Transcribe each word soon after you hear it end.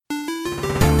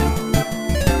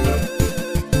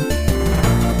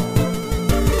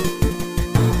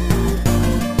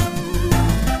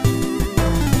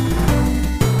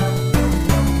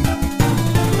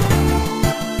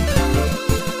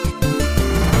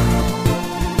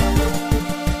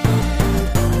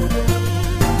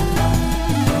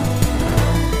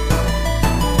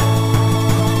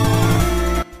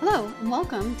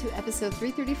episode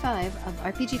 335 of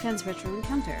RPG Fans Retro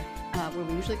Encounter, where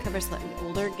we usually cover slightly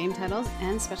older game titles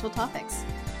and special topics.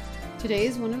 Today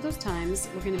is one of those times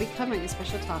we're going to be covering a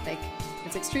special topic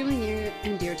that's extremely near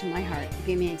and dear to my heart,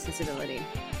 gaming accessibility.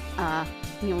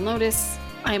 You'll notice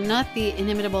I am not the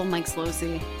inimitable Mike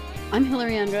Slosey. I'm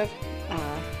Hilary Andrew,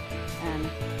 and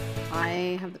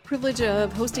I have the privilege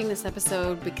of hosting this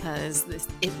episode because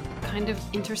it kind of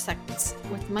intersects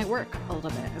with my work a little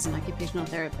bit as an occupational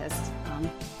therapist.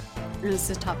 And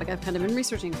this is a topic I've kind of been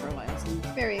researching for a while, so I'm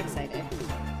very excited.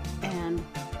 And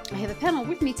I have a panel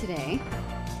with me today,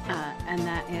 and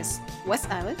that is Wes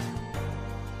Eilert.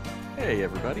 Hey,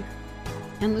 everybody.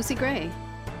 And Lucy Gray.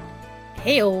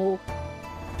 Heyo.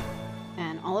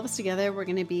 And all of us together, we're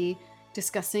going to be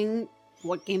discussing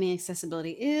what gaming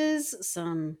accessibility is,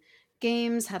 some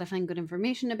games, how to find good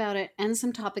information about it, and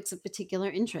some topics of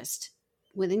particular interest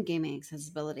within gaming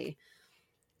accessibility.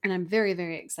 And I'm very,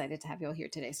 very excited to have you all here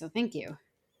today. So thank you.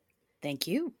 Thank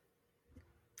you.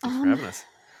 Thanks for having us.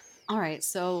 All right.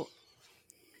 So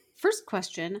first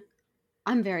question,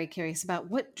 I'm very curious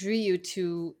about what drew you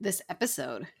to this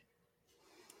episode.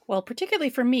 Well,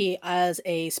 particularly for me as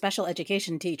a special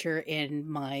education teacher in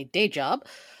my day job,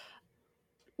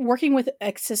 working with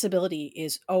accessibility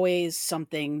is always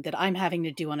something that I'm having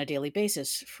to do on a daily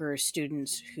basis for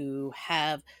students who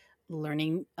have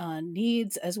learning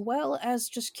needs, as well as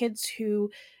just kids who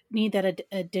need that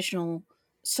additional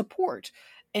support.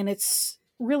 And it's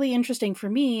really interesting for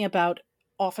me about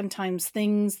oftentimes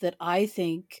things that I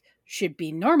think should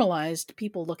be normalized.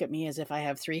 People look at me as if I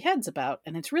have three heads about,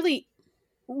 and it's really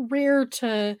rare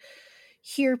to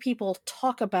hear people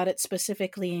talk about it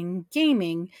specifically in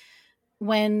gaming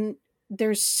when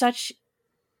there's such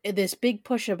this big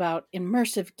push about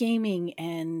immersive gaming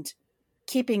and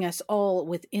keeping us all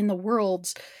within the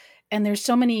worlds. And there's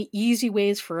so many easy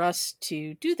ways for us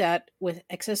to do that with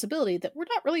accessibility that we're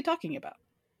not really talking about.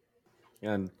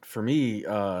 And for me,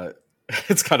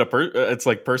 it's kind of it's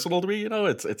like personal to me.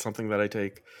 It's something that I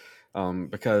take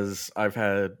because I've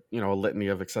had a litany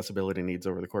of accessibility needs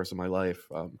over the course of my life.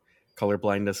 Color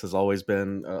blindness has always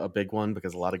been a big one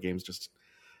because a lot of games just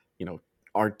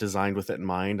aren't designed with it in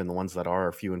mind, and the ones that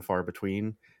are few and far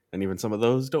between, and even some of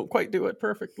those don't quite do it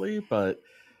perfectly. But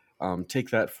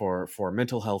take that for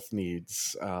mental health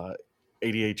needs,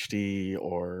 ADHD,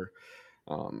 or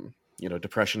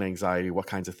depression, anxiety. What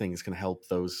kinds of things can help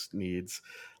those needs?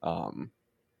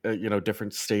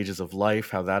 Different stages of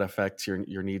life, how that affects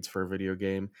your needs for a video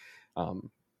game,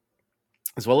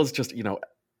 as well as just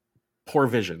poor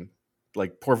vision.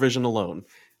 Like poor vision alone,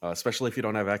 especially if you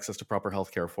don't have access to proper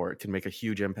healthcare for it, can make a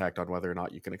huge impact on whether or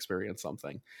not you can experience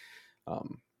something.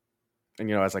 And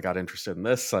as I got interested in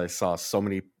this, I saw so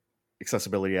many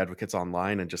accessibility advocates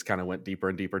online and just kind of went deeper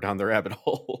and deeper down the rabbit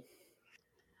hole.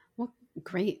 Well,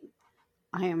 great.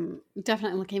 I am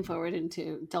definitely looking forward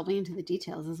into delving into the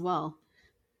details as well.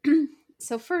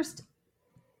 So first,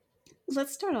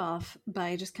 let's start off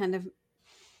by just kind of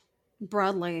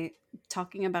broadly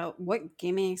talking about what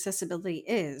gaming accessibility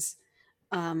is.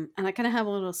 And I kind of have a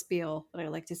little spiel that I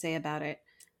like to say about it,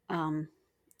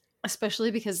 especially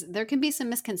because there can be some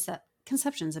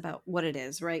misconceptions about what it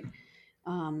is, right?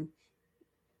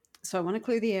 So I want to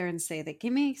clear the air and say that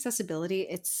gaming accessibility,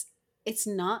 it's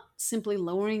not simply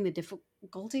lowering the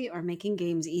difficulty or making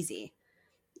games easy.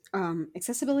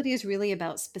 Accessibility is really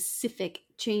about specific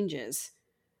changes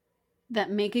that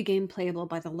make a game playable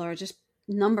by the largest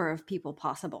number of people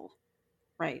possible,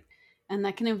 right? And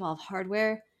that can involve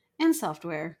hardware and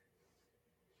software,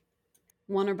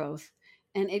 one or both.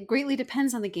 And it greatly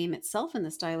depends on the game itself and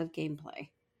the style of gameplay.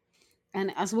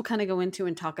 And as we'll kind of go into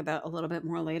and talk about a little bit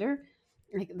more later,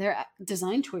 like there are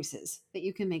design choices that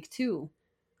you can make too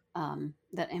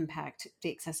that impact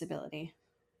the accessibility.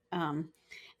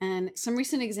 And some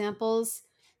recent examples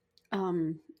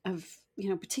of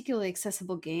particularly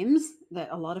accessible games that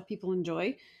a lot of people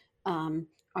enjoy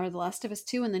are The Last of Us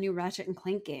 2 and the new Ratchet and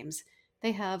Clank games.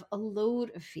 They have a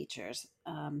load of features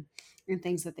and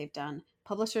things that they've done.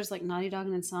 Publishers like Naughty Dog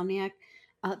and Insomniac,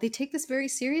 they take this very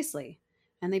seriously,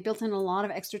 and they built in a lot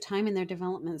of extra time in their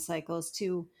development cycles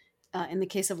to, in the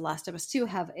case of Last of Us 2,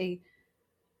 have a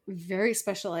very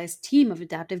specialized team of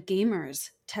adaptive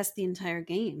gamers test the entire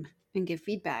game and give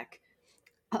feedback.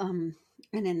 And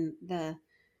in the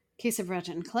case of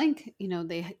Ratchet and Clank,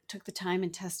 they took the time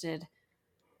and tested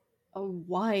a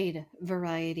wide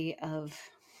variety of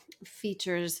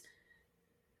features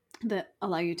that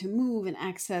allow you to move and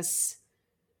access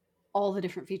all the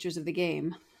different features of the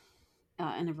game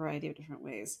in a variety of different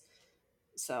ways.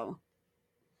 So,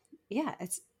 yeah,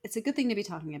 it's a good thing to be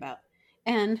talking about.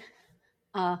 And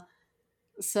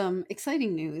some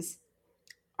exciting news.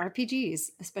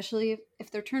 RPGs, especially if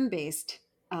they're turn-based,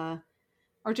 are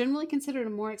generally considered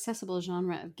a more accessible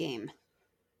genre of game.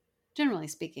 Generally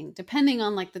speaking, depending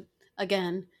on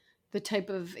the type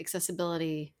of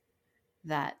accessibility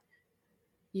that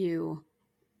you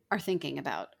are thinking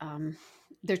about.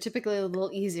 They're typically a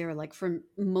little easier, like for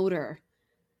motor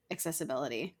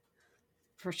accessibility,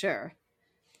 for sure.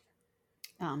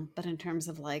 But in terms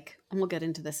of and we'll get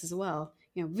into this as well,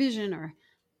 vision or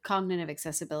cognitive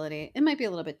accessibility, it might be a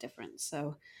little bit different.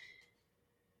 So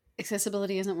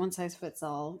accessibility isn't one size fits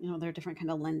all. There are different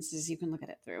kind of lenses you can look at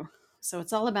it through. So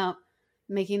it's all about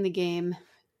making the game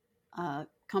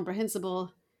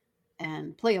comprehensible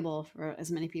and playable for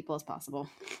as many people as possible.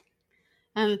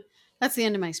 And that's the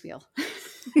end of my spiel.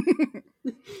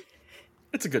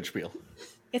 It's a good spiel.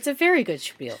 It's a very good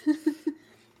spiel.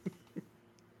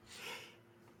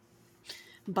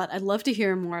 But I'd love to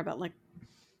hear more about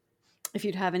if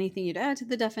you'd have anything you'd add to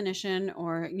the definition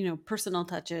or, personal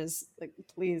touches,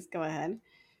 please go ahead.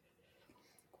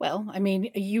 Well, I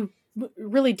mean, you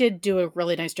really did do a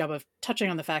really nice job of touching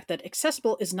on the fact that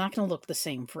accessible is not going to look the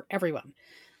same for everyone.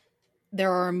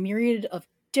 There are a myriad of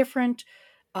different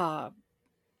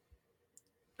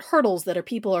hurdles that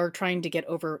people are trying to get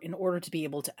over in order to be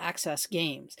able to access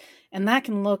games. And that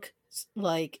can look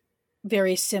like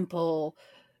very simple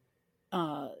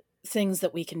things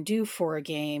that we can do for a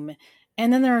game.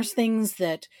 And then there's things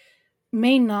that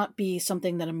may not be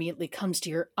something that immediately comes to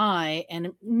your eye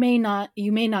and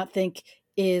you may not think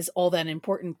is all that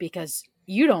important because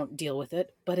you don't deal with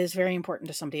it, but is very important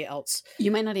to somebody else. You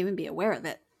might not even be aware of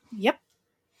it. Yep.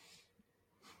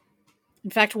 In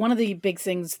fact, one of the big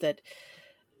things that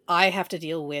I have to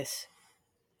deal with,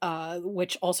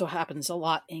 which also happens a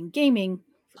lot in gaming,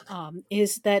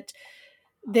 is that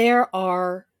there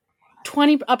are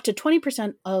up to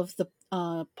 20% of the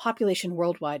population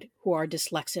worldwide who are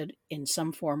dyslexic in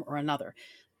some form or another.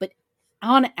 But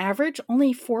on average,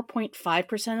 only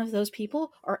 4.5% of those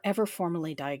people are ever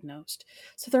formally diagnosed.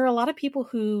 So there are a lot of people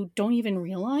who don't even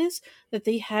realize that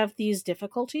they have these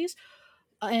difficulties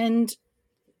and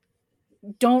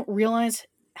don't realize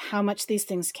how much these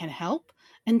things can help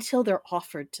until they're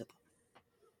offered to them.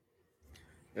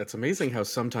 It's amazing how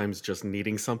sometimes just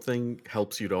needing something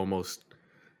helps you to almost,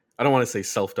 I don't want to say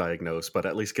self-diagnose, but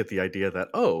at least get the idea that,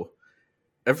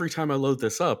 every time I load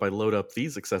this up, I load up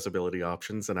these accessibility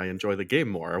options and I enjoy the game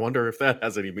more. I wonder if that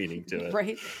has any meaning to it.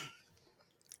 Right.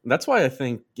 That's why I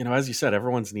think, as you said,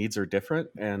 everyone's needs are different.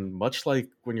 And much like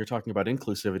when you're talking about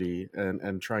inclusivity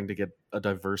and trying to get a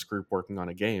diverse group working on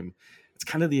a game, it's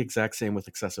kind of the exact same with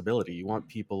accessibility. You want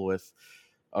people with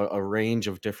a range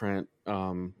of different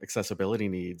accessibility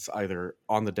needs, either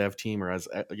on the dev team or as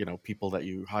people that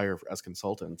you hire as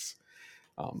consultants,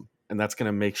 and that's going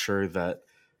to make sure that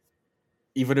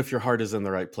even if your heart is in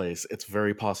the right place, it's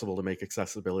very possible to make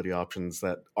accessibility options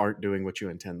that aren't doing what you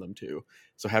intend them to.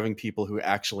 So having people who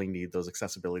actually need those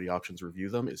accessibility options review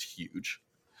them is huge.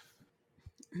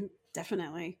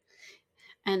 Definitely.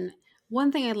 And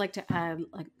one thing I'd like to add,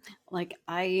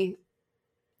 I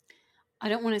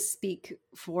don't want to speak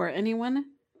for anyone,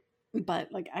 but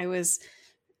I was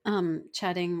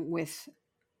chatting with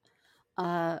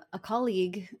a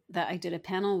colleague that I did a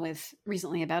panel with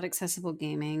recently about accessible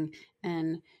gaming,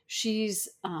 and she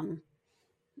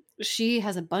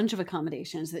has a bunch of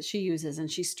accommodations that she uses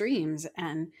and she streams,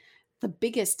 and the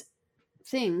biggest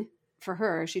thing for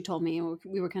her, she told me,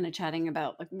 we were kind of chatting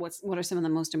about what are some of the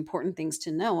most important things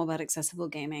to know about accessible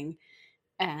gaming,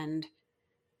 and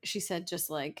she said just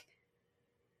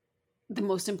the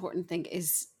most important thing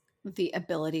is the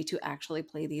ability to actually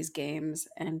play these games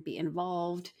and be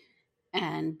involved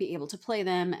and be able to play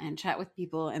them and chat with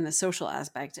people, and the social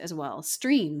aspect as well.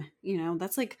 Stream,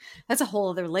 that's a whole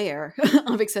other layer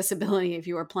of accessibility if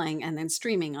you are playing and then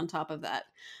streaming on top of that.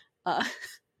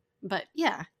 But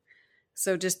yeah,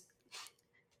 so just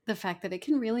the fact that it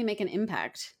can really make an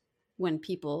impact when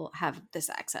people have this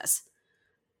access.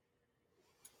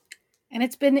 And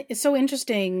it's so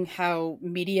interesting how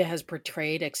media has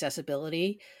portrayed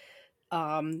accessibility.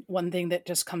 One thing that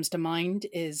just comes to mind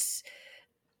is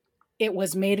it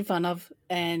was made fun of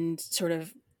and sort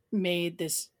of made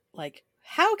this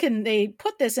how can they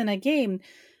put this in a game?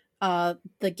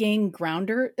 The game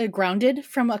Grounded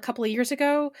from a couple of years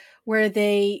ago, where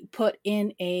they put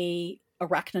in a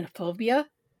arachnophobia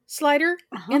slider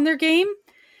in their game,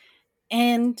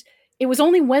 and it was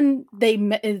only when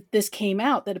this came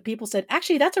out that people said,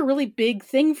 actually, that's a really big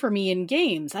thing for me in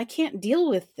games. I can't deal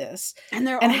with this. And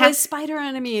they're always spider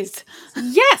enemies.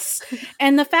 Yes.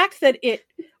 And the fact that it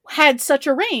had such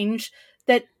a range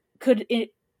that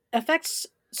it affects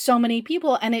so many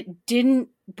people, and it didn't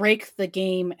break the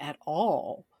game at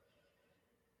all.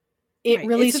 it Right.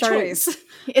 really It's a started. choice.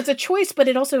 It's a choice, but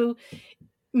it also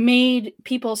made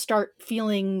people start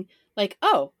feeling like,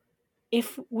 oh,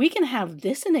 if we can have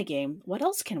this in a game, what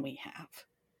else can we have?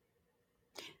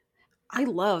 I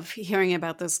love hearing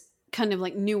about this kind of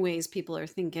like new ways people are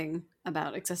thinking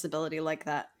about accessibility like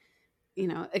that. You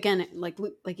know, again, like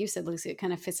you said, Lucy, it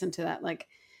kind of fits into that. Like,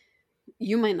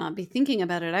 you might not be thinking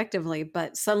about it actively,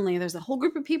 but suddenly there's a whole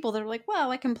group of people that are like, wow,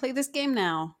 I can play this game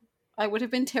now. I would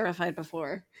have been terrified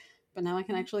before, but now I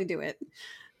can actually do it.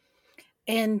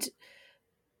 And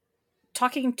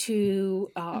talking to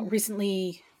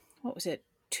recently, what was it,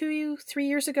 3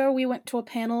 years ago, we went to a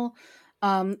panel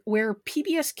where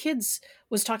PBS Kids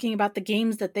was talking about the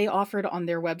games that they offered on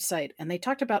their website. And they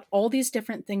talked about all these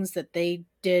different things that they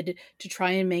did to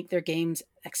try and make their games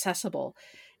accessible.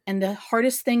 And the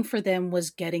hardest thing for them was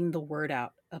getting the word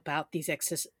out about these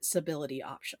accessibility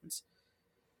options.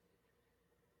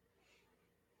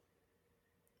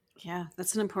 Yeah,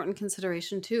 that's an important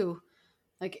consideration too.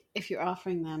 Like, if you're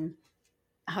offering them,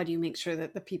 how do you make sure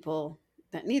that the people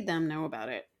that need them know about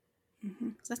it? Mm-hmm.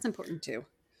 'Cause that's important too.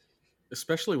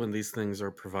 Especially when these things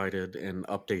are provided in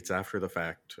updates after the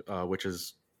fact, which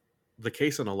is the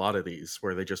case in a lot of these,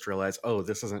 where they just realize, oh,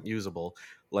 this isn't usable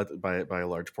by a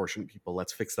large portion of people.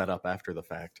 Let's fix that up after the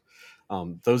fact.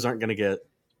 Those aren't going to get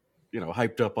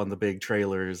hyped up on the big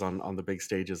trailers on the big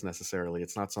stages necessarily.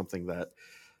 It's not something that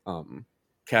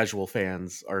casual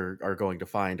fans are going to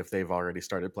find if they've already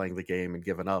started playing the game and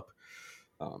given up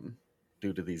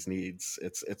due to these needs.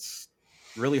 It's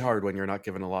really hard when you're not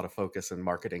given a lot of focus in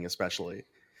marketing, especially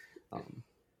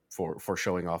for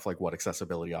showing off like what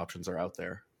accessibility options are out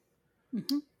there.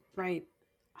 Mm-hmm. Right.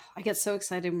 I get so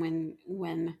excited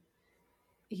when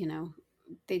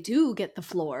they do get the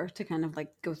floor to kind of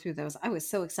like go through those. I was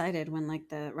so excited when like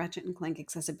the Ratchet and Clank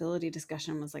accessibility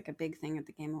discussion was like a big thing at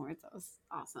the Game Awards. That was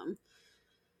awesome.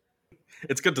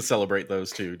 It's good to celebrate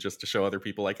those too, just to show other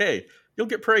people like, hey, you'll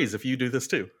get praise if you do this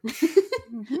too.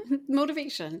 Mm-hmm.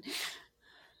 Motivation.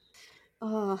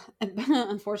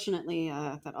 Unfortunately,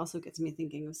 that also gets me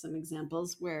thinking of some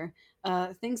examples where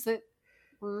things that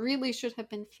really should have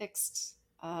been fixed,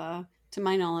 to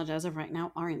my knowledge, as of right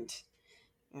now, aren't.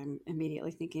 I'm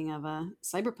immediately thinking of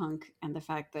Cyberpunk and the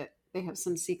fact that they have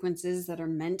some sequences that are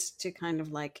meant to kind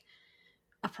of like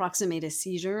approximate a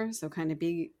seizure, so kind of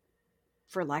be,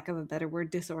 for lack of a better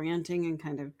word, disorienting and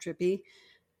kind of trippy,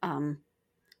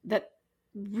 that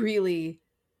really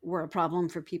were a problem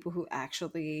for people who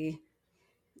actually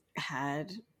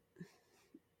had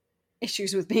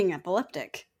issues with being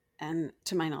epileptic. And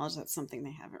to my knowledge, that's something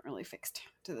they haven't really fixed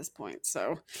to this point.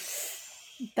 So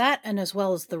that, and as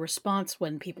well as the response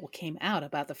when people came out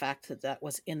about the fact that that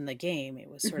was in the game, it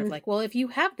was sort of like, well, if you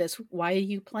have this, why are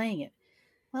you playing it?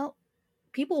 Well,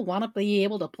 people want to be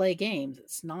able to play games.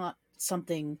 It's not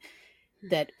something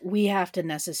that we have to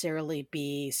necessarily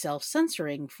be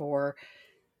self-censoring for,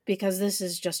 because this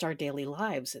is just our daily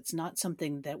lives. It's not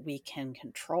something that we can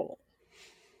control.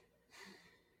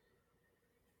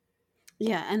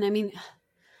 Yeah, and I mean,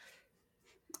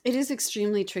 it is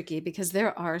extremely tricky because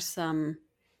there are some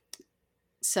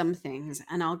things,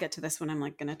 and I'll get to this when I'm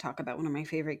like going to talk about one of my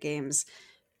favorite games.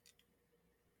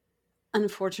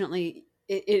 Unfortunately,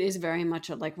 it is very much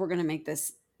like, we're going to make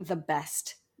this the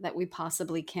best that we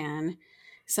possibly can.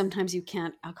 Sometimes you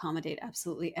can't accommodate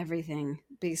absolutely everything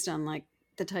based on like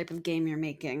the type of game you're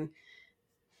making.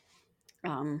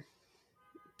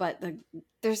 But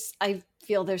I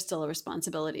feel there's still a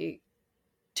responsibility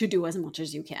to do as much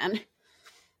as you can.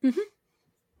 Mm-hmm.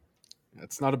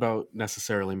 It's not about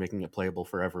necessarily making it playable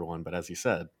for everyone, but as you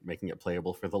said, making it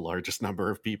playable for the largest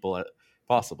number of people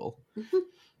possible. Mm-hmm.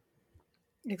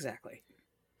 Exactly.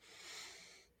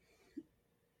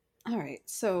 All right.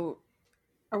 So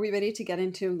are we ready to get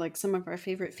into like some of our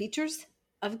favorite features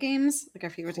of games? Like our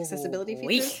favorite accessibility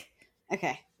features?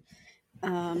 Okay.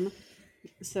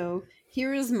 So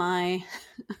here is my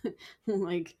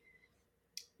like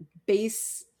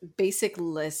basic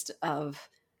list of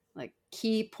like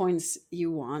key points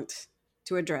you want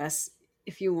to address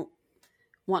if you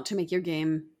want to make your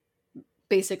game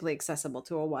basically accessible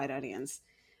to a wide audience.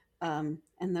 And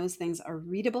those things are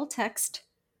readable text,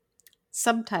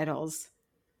 subtitles,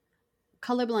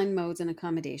 colorblind modes and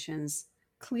accommodations,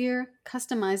 clear,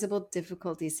 customizable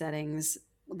difficulty settings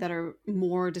that are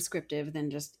more descriptive than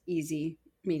just easy,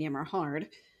 medium, or hard,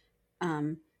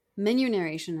 menu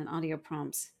narration and audio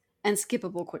prompts, and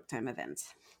skippable QuickTime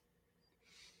events.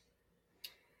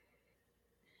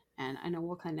 And I know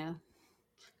we'll kind of...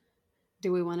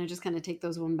 Do we want to just kind of take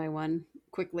those one by one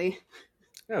quickly?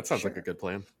 Yeah, it sounds like a good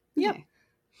plan. Yeah. Okay.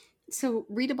 So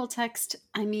readable text,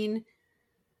 I mean,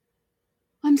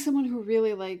 I'm someone who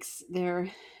really likes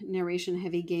their narration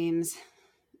heavy games.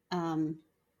 Um,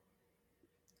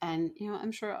 and,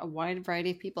 I'm sure a wide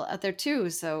variety of people out there too.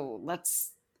 So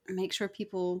let's make sure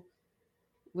people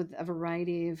with a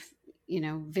variety of,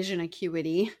 vision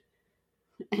acuity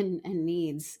and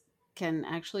needs can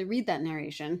actually read that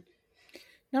narration.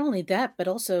 Not only that, but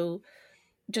also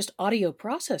just audio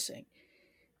processing.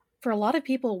 For a lot of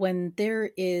people, when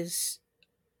there is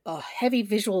a heavy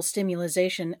visual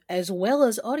stimulation as well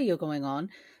as audio going on,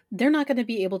 they're not going to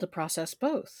be able to process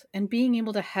both. And being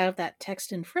able to have that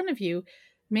text in front of you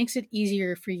makes it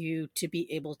easier for you to be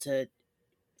able to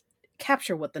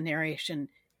capture what the narration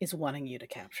is wanting you to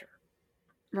capture.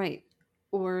 Right.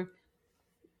 Or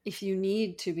if you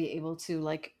need to be able to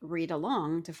like read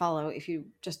along to follow, if you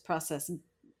just process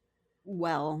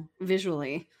well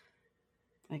visually,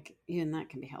 like even that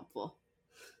can be helpful.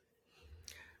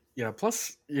 Yeah,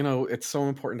 plus, it's so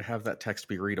important to have that text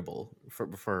be readable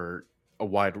for a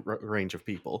wide range of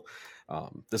people.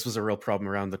 This was a real problem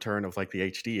around the turn of like the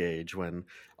HD age, when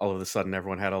all of a sudden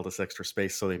everyone had all this extra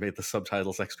space, so they made the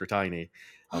subtitles extra tiny,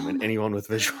 and anyone with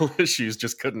visual issues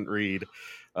just couldn't read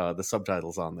the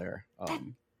subtitles on there.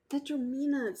 That drove me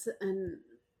nuts. And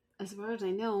as far as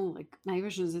I know, like my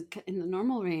version is in the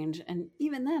normal range, and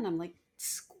even then I'm like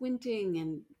squinting,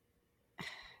 and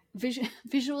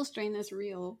visual strain is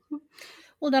real.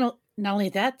 Well, not only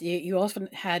that, you often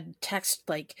had text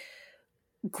like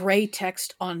gray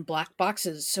text on black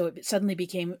boxes, so it suddenly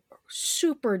became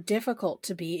super difficult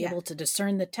to be able to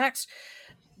discern the text,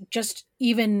 just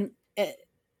even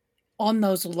on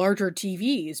those larger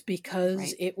TVs,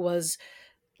 because it was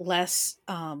less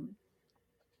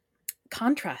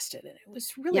contrasted, and it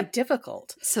was really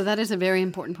difficult. So that is a very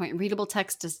important point. Readable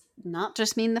text does not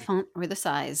just mean the font or the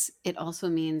size. It also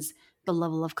means the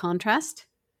level of contrast,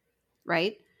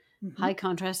 right? Mm-hmm. High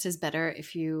contrast is better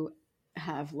if you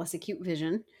have less acute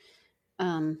vision.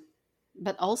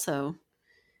 But also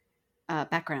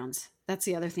backgrounds. That's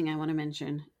the other thing I want to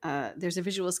mention. There's a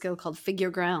visual skill called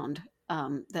figure ground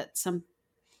that some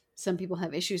people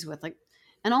have issues with. Like,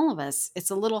 and all of us, it's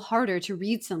a little harder to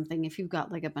read something if you've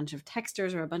got like a bunch of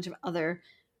textures or a bunch of other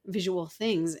visual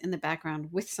things in the background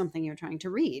with something you're trying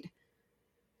to read.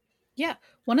 Yeah.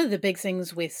 One of the big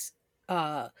things with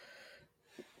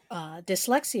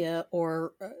dyslexia,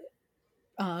 or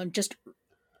just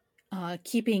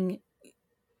keeping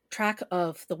track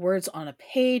of the words on a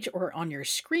page or on your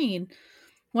screen,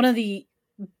 one of the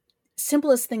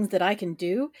simplest things that I can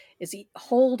do is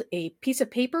hold a piece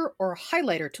of paper or a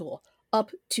highlighter tool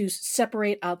up to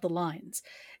separate out the lines.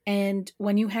 And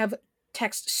when you have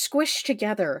text squished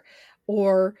together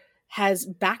or has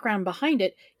background behind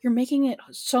it, you're making it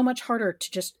so much harder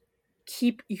to just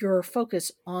keep your focus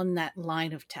on that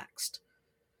line of text.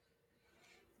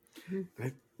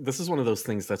 This is one of those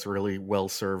things that's really well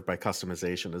served by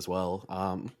customization as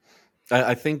well.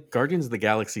 I think Guardians of the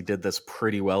Galaxy did this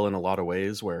pretty well in a lot of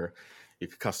ways, where you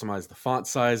could customize the font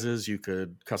sizes. You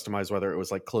could customize whether it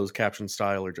was like closed caption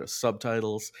style or just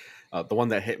subtitles. The one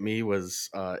that hit me was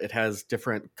it has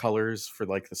different colors for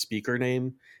like the speaker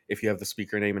name, if you have the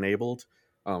speaker name enabled,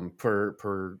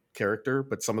 per character.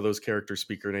 But some of those character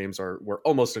speaker names were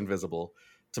almost invisible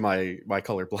to my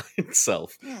colorblind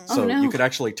self. So you could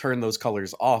actually turn those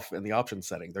colors off in the option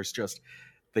setting.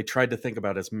 They tried to think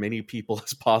about as many people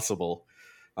as possible,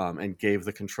 and gave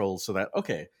the controls so that,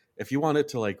 okay, if you want it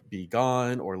to like be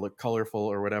gone or look colorful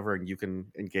or whatever, and you can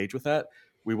engage with that,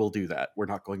 we will do that. We're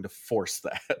not going to force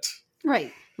that.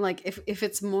 Right. Like if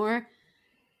it's more,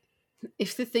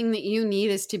 if the thing that you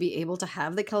need is to be able to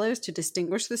have the colors to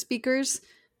distinguish the speakers,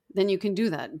 then you can do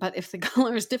that. But if the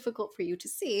color is difficult for you to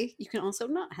see, you can also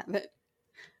not have it.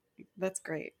 That's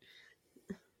great.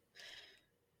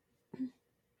 It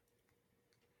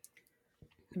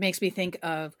makes me think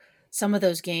of some of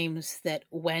those games that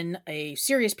when a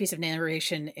serious piece of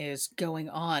narration is going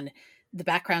on, the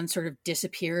background sort of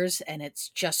disappears and it's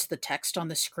just the text on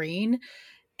the screen.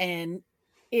 And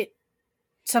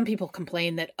some people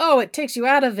complain that, it takes you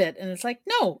out of it. And it's like,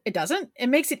 no, it doesn't. It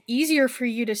makes it easier for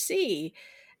you to see.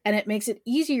 And it makes it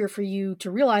easier for you to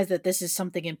realize that this is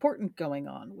something important going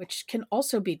on, which can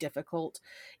also be difficult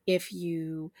if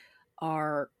you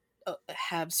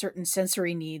have certain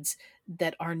sensory needs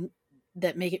that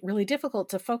make it really difficult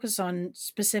to focus on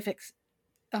specific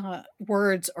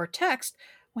words or text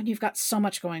when you've got so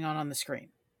much going on the screen.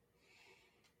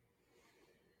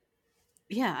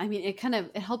 Yeah, I mean,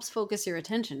 it helps focus your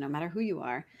attention no matter who you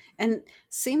are. And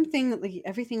same thing, like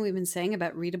everything we've been saying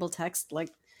about readable text,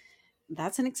 like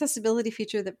that's an accessibility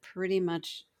feature that pretty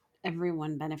much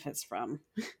everyone benefits from.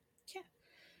 Yeah.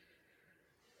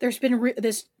 There's been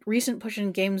this recent push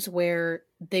in games where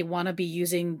they want to be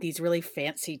using these really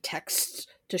fancy texts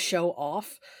to show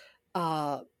off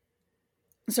uh,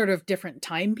 sort of different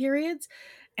time periods.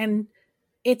 And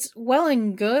it's well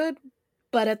and good,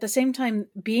 but at the same time,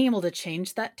 being able to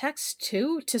change that text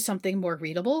too to something more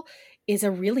readable is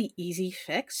a really easy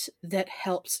fix that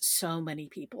helps so many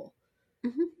people.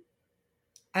 Mm-hmm.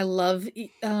 I love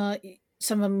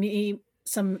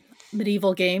some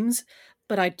medieval games,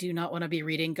 but I do not want to be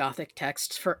reading Gothic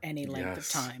text for any length of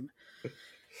time.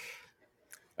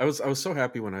 I was so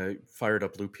happy when I fired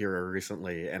up Loop Hero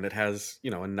recently, and it has, you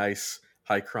know, a nice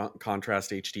high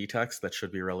contrast HD text that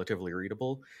should be relatively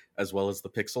readable, as well as the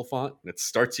pixel font. And it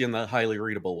starts you in the highly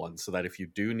readable one, so that if you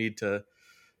do need to,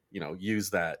 you know,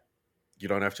 use that, you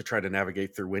don't have to try to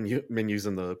navigate through menus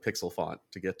in the pixel font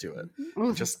to get to it.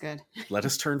 Oh, just good. Let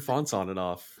us turn fonts on and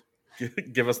off.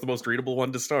 Give us the most readable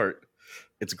one to start.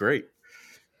 It's great.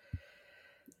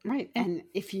 Right. And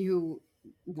if you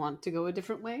want to go a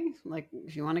different way, like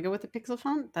if you want to go with the pixel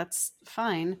font, that's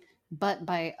fine. But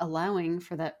by allowing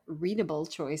for that readable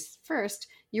choice first,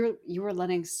 you are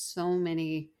letting so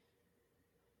many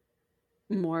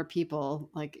more people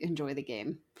like enjoy the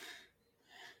game.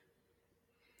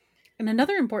 And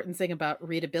another important thing about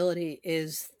readability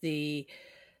is the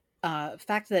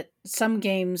fact that some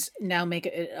games now make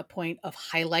it a point of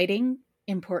highlighting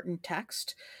important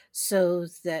text, so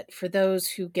that for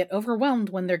those who get overwhelmed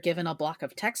when they're given a block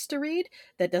of text to read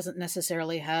that doesn't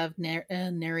necessarily have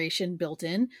narration built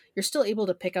in, you're still able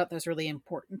to pick out those really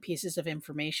important pieces of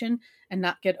information and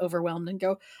not get overwhelmed and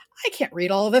go, I can't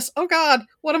read all of this. Oh God,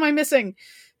 what am I missing?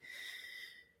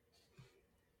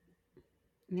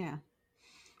 Yeah.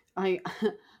 I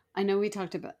know we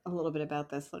talked about a little bit about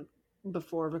this like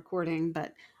before recording,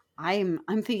 but I'm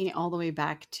thinking all the way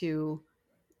back to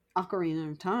Ocarina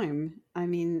of Time. I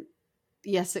mean,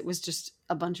 yes, it was just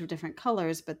a bunch of different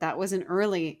colors, but that was an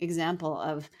early example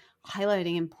of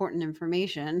highlighting important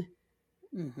information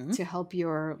to help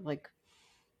your like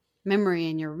memory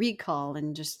and your recall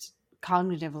and just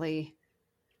cognitively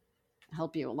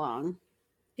help you along.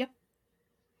 Yep.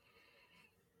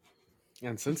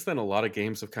 And since then, a lot of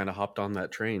games have kind of hopped on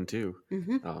that train too.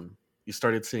 Mm-hmm. You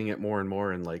started seeing it more and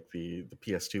more in like the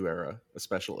PS2 era,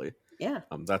 especially. Yeah.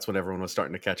 That's when everyone was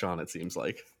starting to catch on, it seems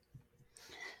like.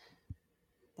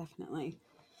 Definitely.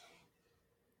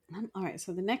 All right,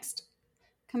 so the next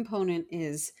component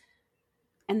is,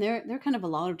 and there are kind of a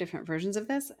lot of different versions of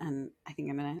this, and I think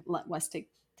I'm going to let Wes take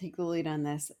the lead on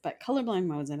this, but colorblind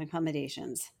modes and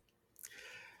accommodations.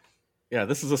 Yeah,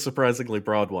 this is a surprisingly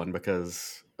broad one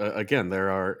because, again,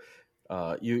 there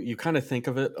are, you kind of think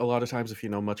of it a lot of times if you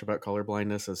know much about color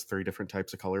blindness as 3 different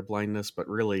types of color blindness, but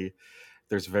really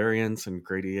there's variants and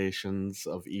gradations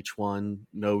of each one.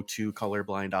 No 2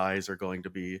 colorblind eyes are going to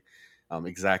be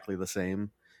exactly the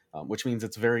same, which means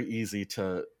it's very easy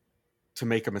to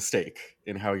make a mistake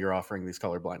in how you're offering these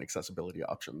colorblind accessibility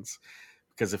options.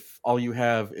 Because if all you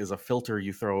have is a filter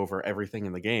you throw over everything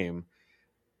in the game,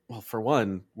 well, for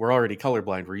one, we're already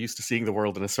colorblind. We're used to seeing the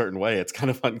world in a certain way. It's kind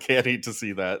of uncanny to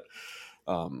see that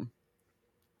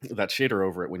that shader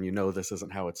over it when you know this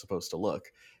isn't how it's supposed to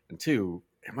look. And 2,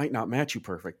 it might not match you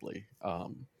perfectly.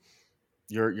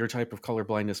 Your type of color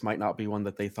blindness might not be one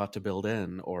that they thought to build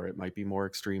in, or it might be more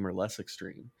extreme or less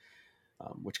extreme,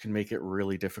 which can make it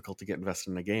really difficult to get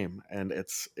invested in a game. And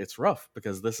it's rough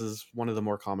because this is one of the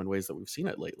more common ways that we've seen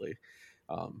it lately.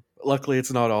 Luckily,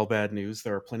 it's not all bad news.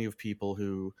 There are plenty of people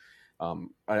who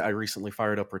I recently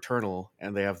fired up Returnal,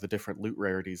 and they have the different loot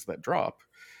rarities that drop.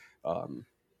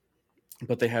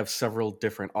 But they have several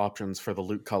different options for the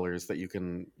loot colors that you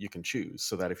can choose,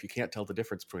 so that if you can't tell the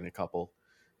difference between a couple,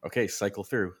 okay, cycle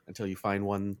through until you find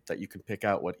one that you can pick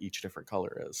out what each different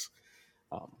color is.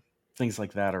 Things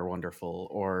like that are wonderful.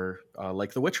 Or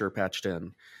like The Witcher patched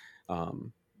in.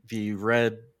 The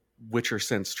red Witcher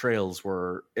Sense trails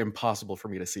were impossible for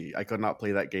me to see. I could not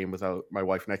play that game without my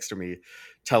wife next to me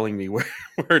telling me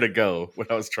where to go when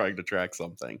I was trying to track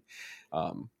something.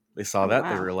 They saw that,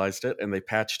 They realized it, and they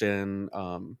patched in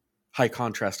high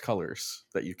contrast colors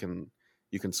that you can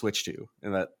switch to,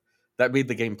 and that made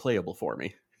the game playable for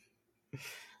me.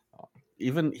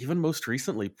 Even most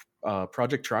recently,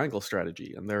 Project Triangle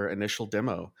Strategy in their initial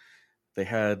demo, they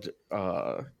had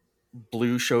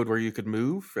blue showed where you could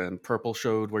move, and purple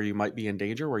showed where you might be in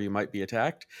danger, where you might be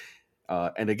attacked.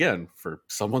 And again, for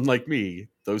someone like me,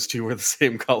 those 2 were the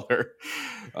same color.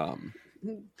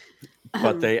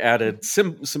 But they added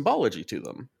symbology to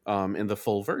them in the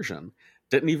full version.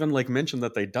 Didn't even mention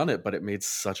that they'd done it, but it made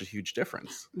such a huge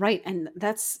difference. Right, and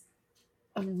that's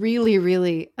a really,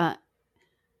 really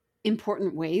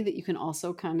important way that you can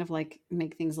also kind of like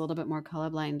make things a little bit more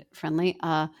colorblind friendly,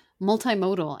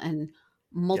 multimodal and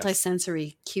Yes.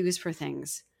 multisensory cues for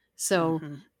things. So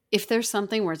Mhm. if there's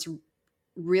something where it's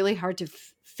really hard to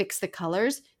fix the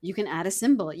colors, you can add a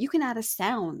symbol, you can add a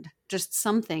sound, just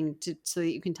something to so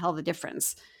that you can tell the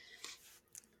difference.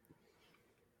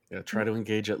 Yeah, try to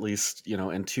engage at least,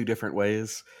 in two different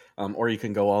ways. Or you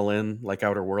can go all in like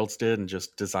Outer Worlds did and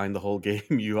just design the whole game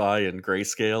UI in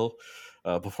grayscale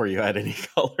before you add any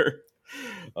color.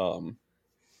 Um,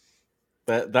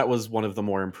 that was one of the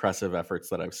more impressive efforts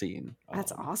that I've seen.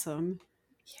 That's awesome.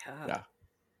 Yeah. Yeah,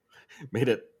 made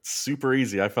it super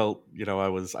easy. I felt, I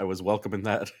was welcoming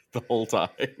that the whole time.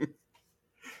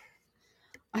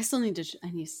 I still need to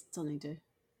still need to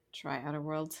try Outer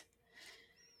Worlds.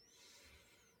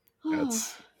 Yeah,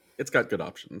 it's got good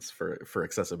options for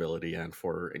accessibility and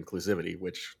for inclusivity,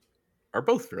 which are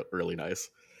both really nice.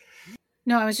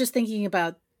 No, I was just thinking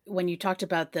about when you talked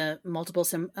about the multiple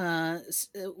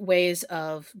ways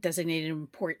of designating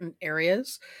important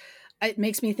areas. It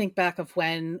makes me think back of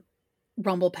when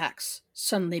Rumble Packs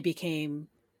suddenly became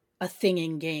a thing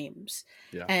in games.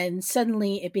 Yeah. And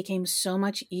suddenly it became so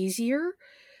much easier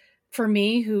for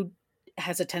me, who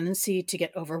has a tendency to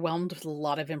get overwhelmed with a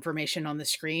lot of information on the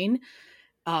screen.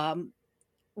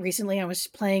 Recently, I was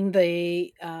playing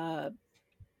the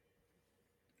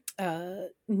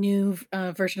new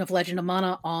version of Legend of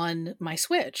Mana on my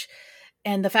Switch.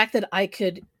 And the fact that I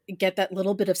could get that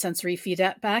little bit of sensory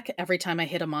feedback every time I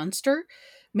hit a monster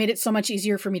made it so much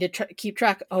easier for me to keep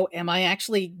track. Oh, am I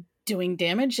actually doing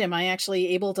damage? Am I actually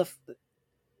able to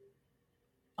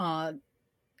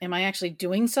am I actually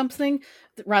doing something,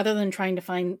 rather than trying to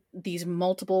find these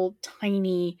multiple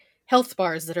tiny health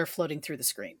bars that are floating through the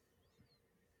screen.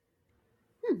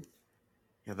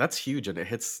 Yeah, that's huge, and it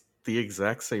hits the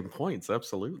exact same points.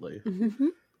 Absolutely. Mm-hmm.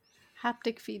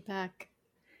 Haptic feedback.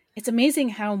 It's amazing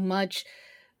how much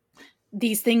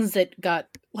these things that got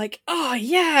like, oh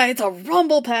yeah, it's a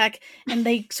Rumble Pack, and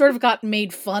they sort of got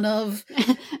made fun of.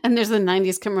 And there's the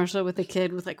 90s commercial with the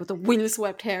kid with the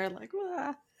windswept hair, like,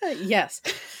 ah. Yes.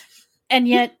 And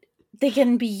yet they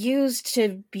can be used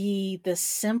to be the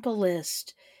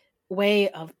simplest way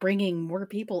of bringing more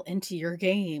people into your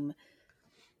game.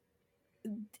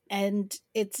 And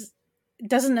it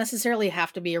doesn't necessarily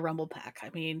have to be a Rumble Pack.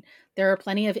 I mean, there are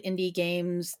plenty of indie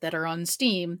games that are on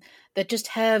Steam that just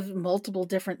have multiple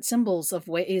different symbols of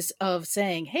ways of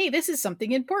saying, hey, this is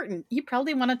something important. You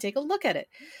probably want to take a look at it.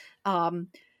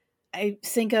 I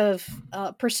think of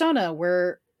Persona,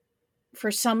 where for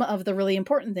some of the really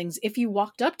important things, if you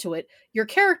walked up to it, your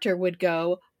character would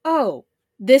go, oh,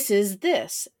 this is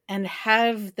this, and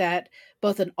have that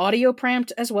both an audio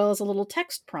prompt as well as a little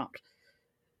text prompt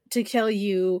to tell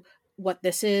you what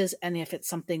this is and if it's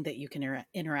something that you can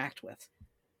interact with.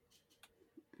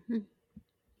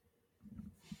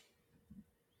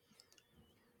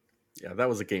 Yeah, that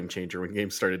was a game changer when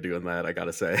games started doing that, I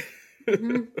gotta say.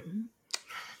 Mm-hmm.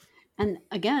 And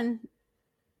again,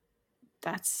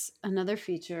 that's another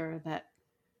feature that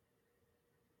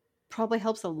probably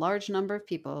helps a large number of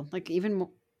people, like even more,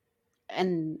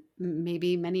 and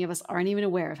maybe many of us aren't even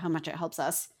aware of how much it helps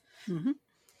us. Mm-hmm.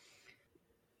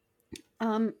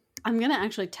 I'm going to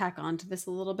actually tack on to this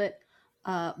a little bit,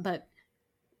 but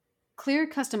clear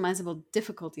customizable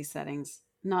difficulty settings,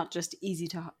 not just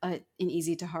an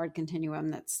easy to hard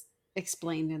continuum that's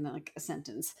explained in like a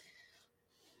sentence.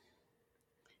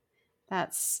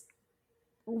 That's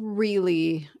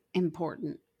really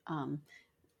important.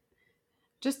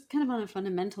 Just kind of on a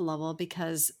fundamental level,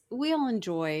 because we all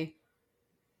enjoy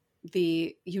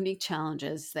the unique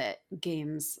challenges that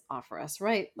games offer us,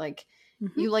 right? Like,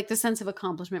 you like the sense of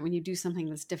accomplishment when you do something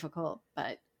that's difficult,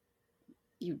 but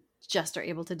you just are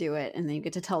able to do it, and then you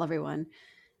get to tell everyone.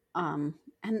 And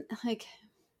like,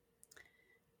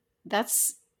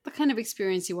 that's the kind of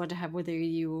experience you want to have, whether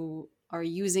you are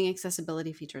using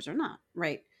accessibility features or not,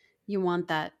 right? You want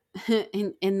that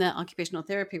in the occupational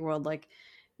therapy world, like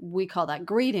we call that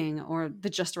grading or the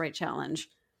just right challenge.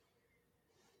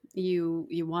 You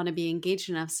want to be engaged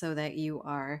enough so that you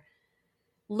are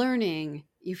learning,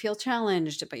 you feel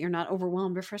challenged, but you're not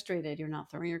overwhelmed or frustrated. You're not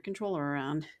throwing your controller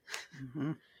around.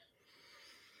 Mm-hmm.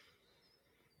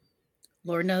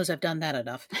 Lord knows I've done that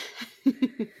enough.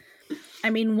 I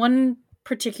mean, one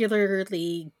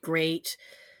particularly great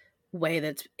way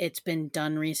that it's been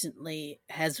done recently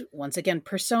has, once again,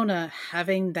 Persona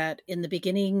having that in the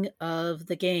beginning of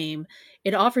the game.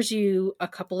 It offers you a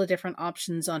couple of different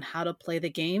options on how to play the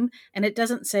game, and it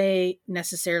doesn't say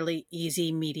necessarily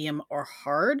easy, medium, or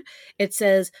hard. It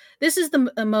says this is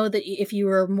the mode that if you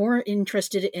are more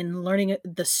interested in learning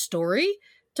the story,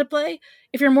 to play.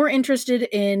 If you're more interested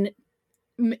in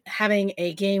having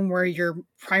a game where you're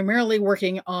primarily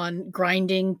working on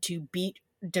grinding to beat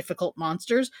difficult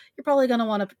monsters, you're probably going to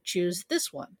want to choose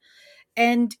this one.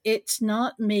 And it's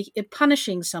not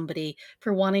punishing somebody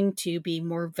for wanting to be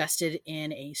more vested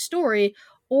in a story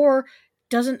or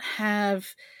doesn't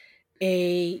have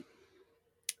a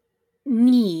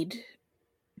need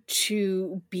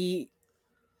to be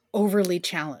overly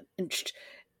challenged.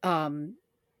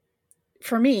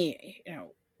 For me,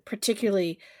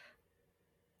 particularly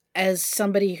as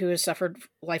somebody who has suffered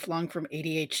lifelong from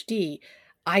ADHD,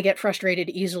 I get frustrated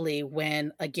easily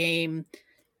when a game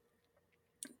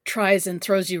tries and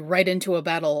throws you right into a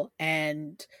battle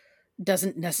and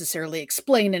doesn't necessarily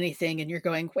explain anything, and you're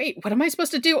going, wait, what am I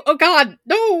supposed to do? Oh god,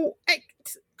 no! I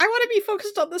want to be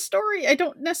focused on the story. I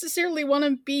don't necessarily want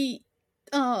to be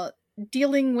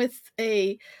dealing with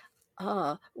a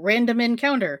random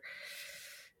encounter.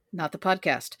 Not the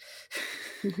podcast.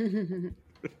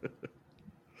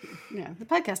 Yeah, the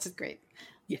podcast is great.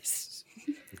 Yes.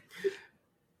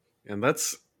 And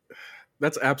that's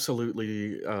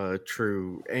absolutely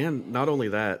true. And not only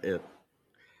that,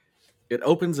 it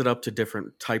opens it up to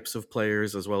different types of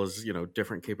players as well as,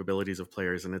 different capabilities of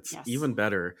players. And it's even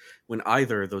better when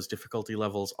either those difficulty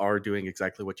levels are doing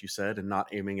exactly what you said and not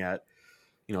aiming at,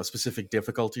 a specific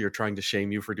difficulty or trying to shame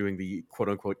you for doing the quote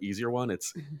unquote easier one.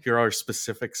 It's here are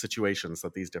specific situations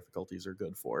that these difficulties are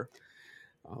good for.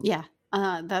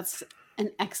 That's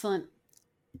an excellent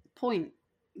point.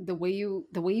 The way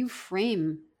you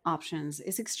frame options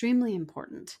is extremely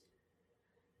important.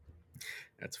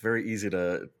 It's very easy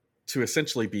to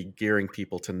essentially be gearing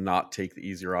people to not take the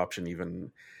easier option,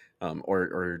 even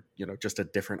or just a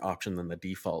different option than the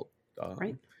default.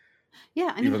 Right.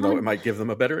 Yeah. I mean, even though it might give them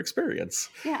a better experience.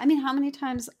 Yeah. I mean, how many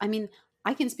times? I mean,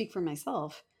 I can speak for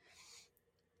myself.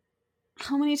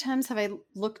 How many times have I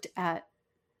looked at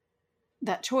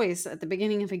that choice at the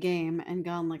beginning of a game and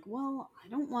gone like, well, I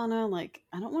don't want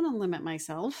to limit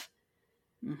myself.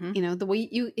 Mm-hmm. The way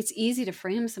it's easy to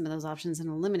frame some of those options in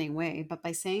a limiting way, but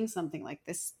by saying something like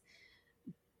this,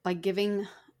 by giving,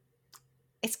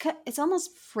 it's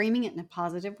almost framing it in a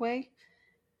positive way.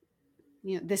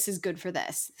 This is good for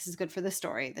this. This is good for the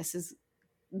story. This is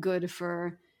good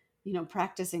for,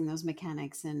 practicing those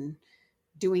mechanics and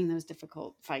doing those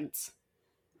difficult fights.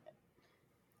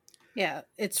 Yeah,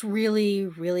 it's really,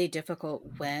 really difficult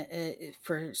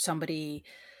for somebody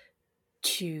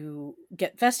to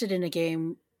get vested in a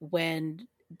game when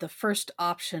the first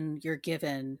option you're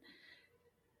given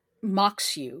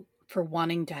mocks you for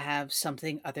wanting to have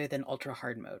something other than ultra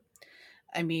hard mode.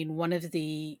 I mean, one of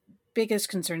the biggest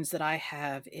concerns that I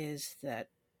have is that,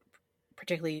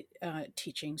 particularly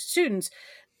teaching students,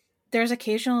 there's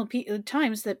occasional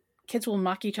times that kids will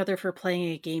mock each other for playing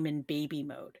a game in baby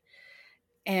mode.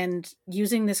 And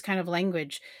using this kind of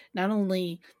language not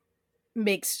only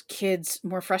makes kids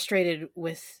more frustrated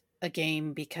with a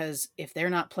game because if they're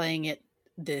not playing it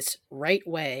this right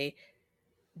way,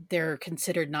 they're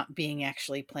considered not being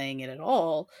actually playing it at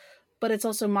all, but it's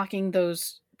also mocking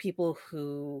those people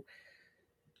who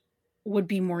would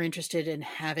be more interested in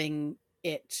having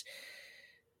it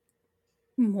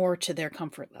more to their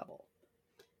comfort level.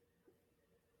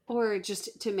 Or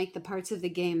just to make the parts of the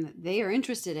game that they are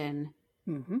interested in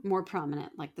more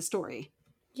prominent, like the story.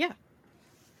 Yeah.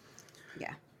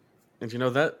 And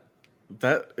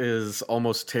that is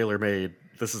almost tailor-made.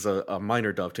 This is a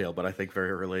minor dovetail, but I think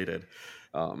very related.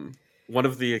 One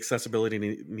of the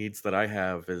accessibility needs that I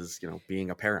have is,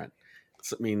 being a parent.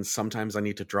 So it means sometimes I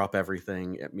need to drop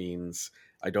everything. It means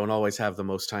I don't always have the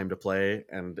most time to play.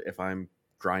 And if I'm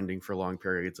grinding for long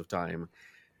periods of time,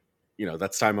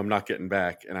 that's time I'm not getting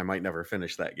back, and I might never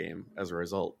finish that game as a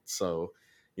result. So,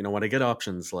 when I get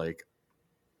options like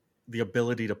the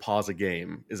ability to pause a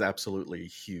game is absolutely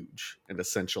huge and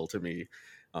essential to me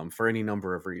for any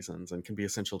number of reasons, and can be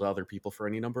essential to other people for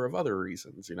any number of other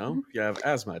reasons. If you have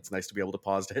asthma, it's nice to be able to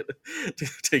pause to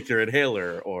take your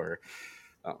inhaler, or,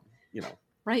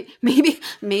 Right.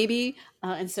 Maybe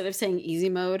instead of saying easy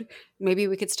mode, maybe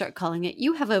we could start calling it,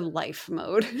 you have a life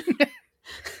mode.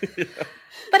 Yeah.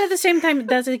 But at the same time,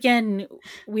 that's again,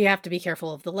 we have to be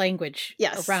careful of the language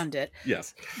around it.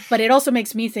 Yes. But it also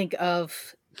makes me think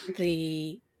of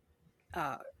the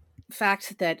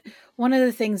fact that one of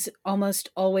the things almost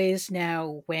always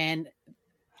now when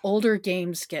older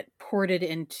games get ported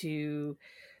into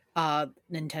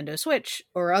Nintendo Switch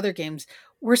or other games,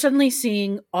 we're suddenly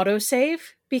seeing autosave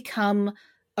become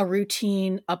a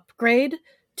routine upgrade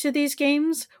to these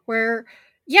games where,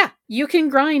 you can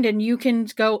grind and you can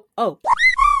go, oh,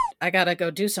 I gotta go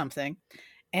do something.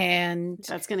 And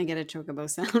that's going to get a chocobo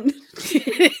sound.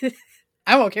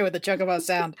 I'm okay with the chocobo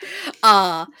sound.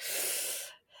 Uh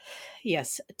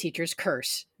yes, teacher's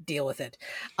curse. Deal with it.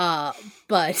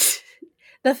 But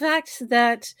the fact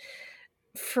that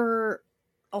for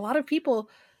a lot of people,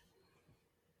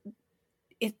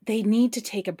 they need to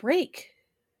take a break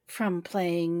from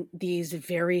playing these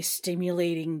very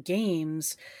stimulating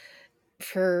games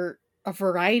for a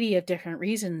variety of different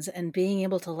reasons, and being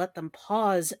able to let them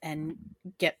pause and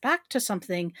get back to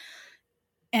something,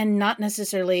 and not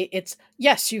necessarily it's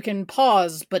yes you can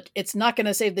pause but it's not going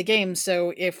to save the game,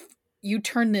 so if you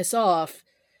turn this off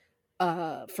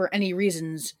for any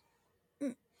reasons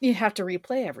you have to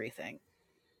replay everything.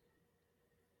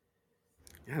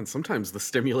 Yeah, and sometimes the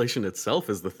stimulation itself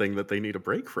is the thing that they need a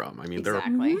break from. I mean, there are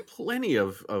Exactly. plenty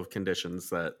of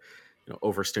conditions that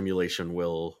overstimulation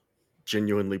will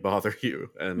genuinely bother you,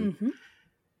 and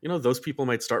Mm-hmm. those people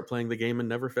might start playing the game and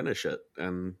never finish it,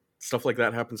 and stuff like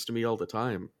that happens to me all the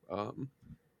time.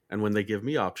 And when they give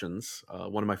me options,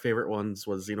 one of my favorite ones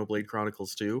was Xenoblade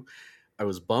Chronicles 2. I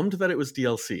was bummed that it was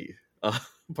DLC, uh,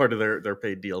 part of their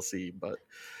paid DLC, but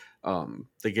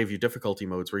they gave you difficulty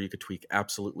modes where you could tweak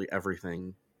absolutely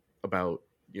everything about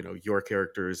your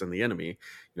characters and the enemy.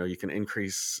 You can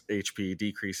increase HP,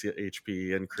 decrease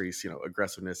HP, increase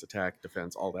aggressiveness, attack,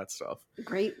 defense, all that stuff.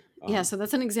 Great. Yeah, so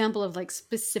that's an example of like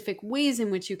specific ways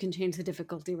in which you can change the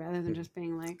difficulty rather than just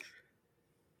being like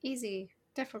easy,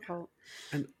 difficult.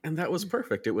 And that was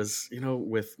perfect. It was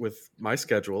with my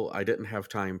schedule, I didn't have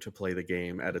time to play the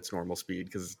game at its normal speed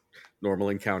because normal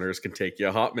encounters can take you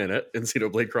a hot minute in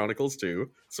Xenoblade Chronicles 2.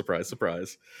 Surprise,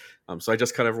 surprise. So I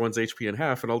just cut everyone's HP in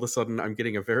half, and all of a sudden I'm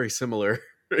getting a very similar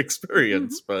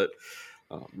experience, but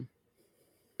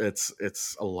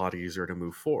it's a lot easier to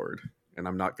move forward, and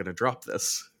I'm not going to drop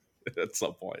this at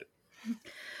some point.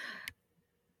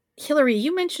 Hillary,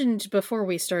 you mentioned before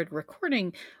we started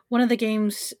recording one of the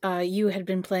games you had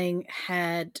been playing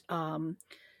had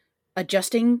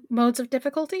adjusting modes of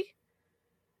difficulty.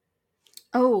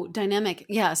 Oh, dynamic.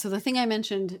 Yeah. So the thing I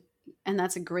mentioned, and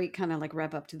that's a great kind of like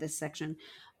wrap up to this section.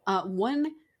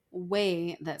 One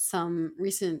way that some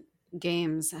recent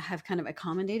games have kind of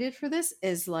accommodated for this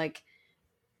is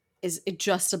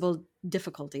adjustable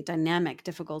difficulty, dynamic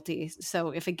difficulty. So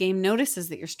if a game notices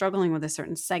that you're struggling with a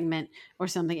certain segment or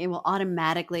something, it will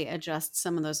automatically adjust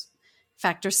some of those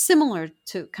factors, similar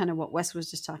to kind of what Wes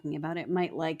was just talking about. It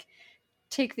might like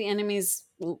take the enemy's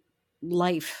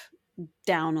life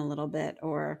down a little bit,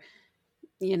 or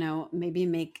maybe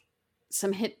make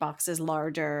some hitboxes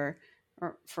larger,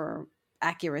 or for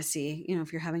accuracy,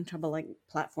 if you're having trouble like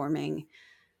platforming,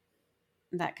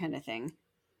 that kind of thing.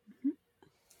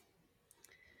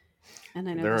 And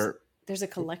I know there's a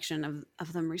collection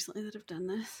of them recently that have done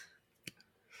this.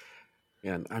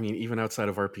 And I mean, even outside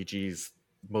of RPGs,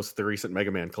 most of the recent Mega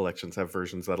Man collections have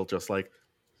versions that'll just like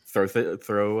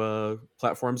throw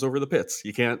platforms over the pits.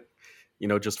 You can't,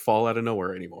 just fall out of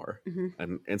nowhere anymore. Mm-hmm.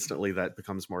 And instantly that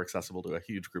becomes more accessible to a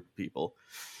huge group of people.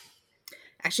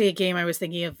 Actually, a game I was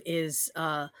thinking of is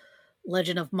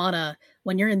Legend of Mana.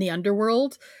 When you're in the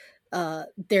underworld,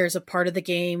 there's a part of the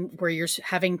game where you're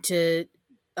having to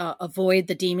avoid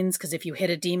the demons, because if you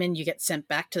hit a demon, you get sent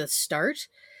back to the start.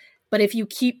 But if you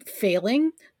keep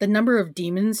failing, the number of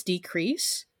demons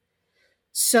decrease.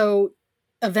 So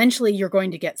eventually you're going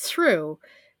to get through,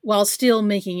 while still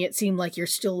making it seem like you're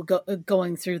still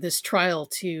going through this trial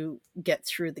to get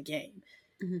through the game.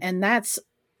 Mm-hmm. And that's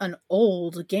an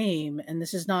old game, and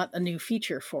this is not a new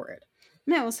feature for it.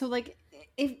 No, so like,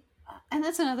 and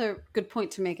that's another good point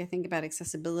to make, I think, about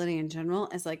accessibility in general,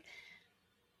 is like,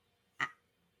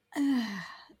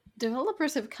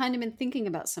 developers have kind of been thinking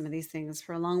about some of these things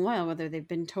for a long while, whether they've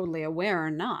been totally aware or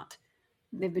not.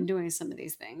 They've been doing some of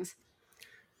these things.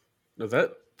 No,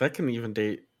 that can even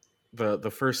date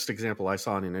the first example I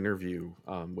saw in an interview,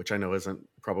 which I know isn't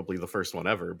probably the first one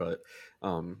ever, but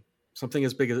something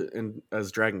as big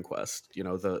as Dragon Quest.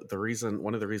 The reason,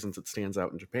 one of the reasons it stands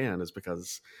out in Japan is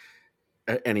because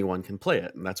anyone can play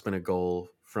it, and that's been a goal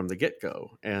from the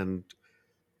get-go. And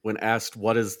when asked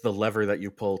what is the lever that you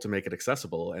pull to make it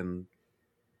accessible, and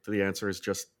the answer is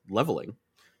just leveling.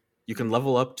 You can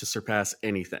level up to surpass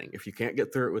anything. If you can't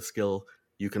get through it with skill,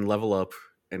 you can level up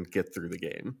and get through the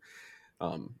game.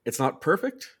 It's not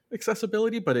perfect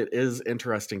accessibility, but it is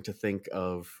interesting to think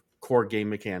of core game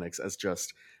mechanics as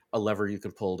just a lever you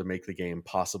can pull to make the game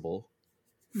possible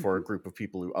for a group of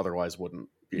people who otherwise wouldn't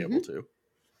be able to.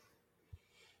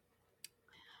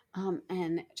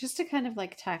 And just to kind of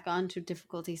like tack on to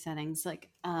difficulty settings, like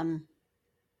one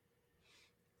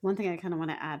thing I kind of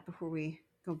want to add before we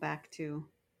go back to,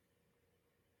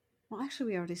 well,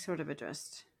 actually we already sort of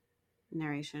addressed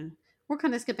narration. We're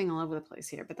kind of skipping all over the place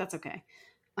here, but that's okay.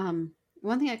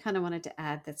 one thing I kind of wanted to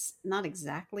add that's not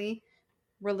exactly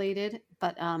related,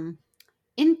 but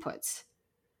inputs.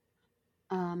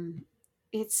 Um,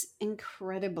 it's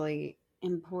incredibly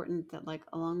important that, like,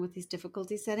 along with these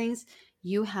difficulty settings,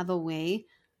 you have a way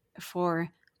for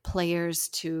players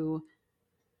to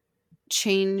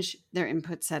change their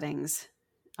input settings,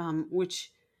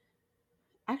 which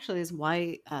actually is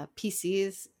why PC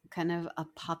is kind of a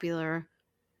popular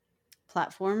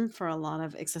platform for a lot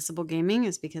of accessible gaming,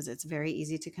 is because it's very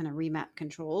easy to kind of remap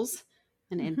controls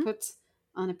and inputs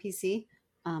on a PC.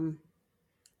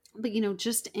 But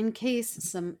just in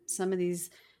case some of these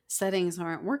settings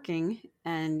aren't working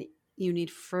and you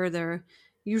need further,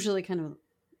 usually kind of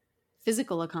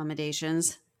physical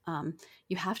accommodations,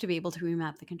 you have to be able to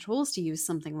remap the controls to use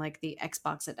something like the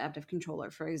Xbox Adaptive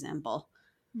Controller, for example.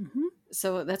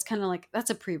 So that's kind of like, that's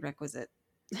a prerequisite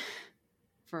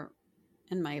for,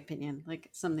 in my opinion, like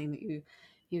something that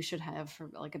you should have for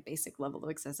like a basic level of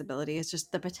accessibility. It's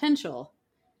just the potential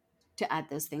to add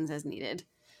those things as needed.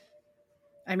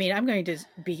 I mean, I'm going to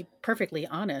be perfectly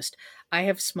honest. I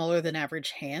have smaller than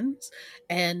average hands.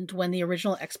 And when the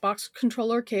original Xbox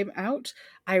controller came out,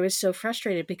 I was so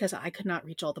frustrated because I could not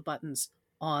reach all the buttons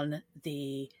on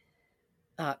the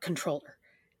controller.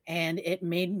 And it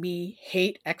made me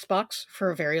hate Xbox for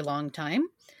a very long time.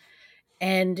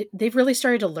 And they've really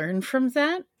started to learn from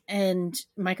that. And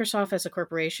Microsoft as a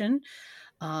corporation,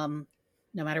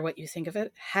 no matter what you think of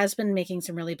it, has been making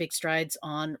some really big strides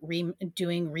on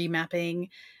doing remapping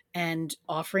and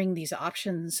offering these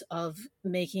options of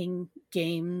making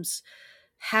games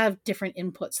have different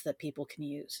inputs that people can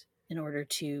use in order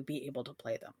to be able to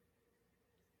play them.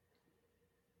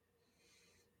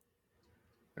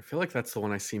 I feel like that's the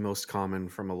one I see most common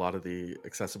from a lot of the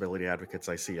accessibility advocates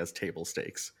I see as table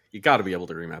stakes. You got to be able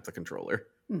to remap the controller.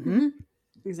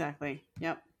 Exactly.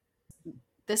 Yep.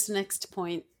 This next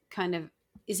point kind of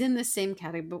is in the same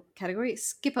category,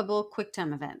 skippable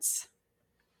QuickTime events.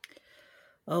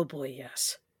 Oh boy,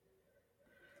 yes.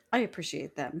 I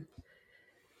appreciate them.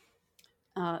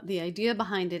 The idea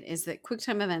behind it is that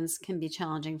QuickTime events can be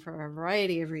challenging for a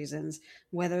variety of reasons,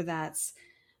 whether that's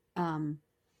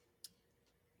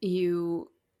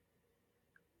you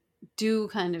do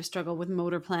kind of struggle with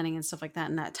motor planning and stuff like that,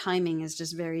 and that timing is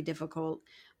just very difficult,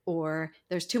 or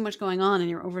there's too much going on and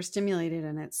you're overstimulated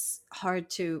and it's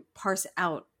hard to parse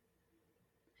out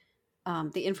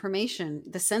the information,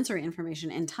 the sensory information,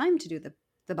 in time to do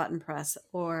the button press,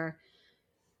 or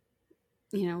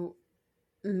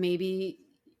maybe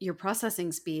your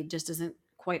processing speed just isn't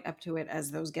quite up to it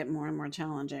as those get more and more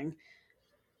challenging.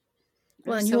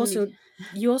 Well, and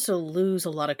you also lose a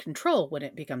lot of control when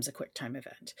it becomes a QuickTime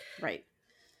event. Right.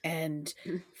 And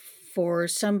for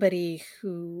somebody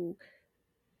who,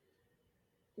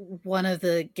 one of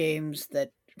the games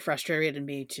that frustrated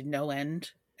me to no end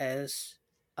as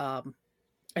a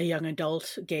young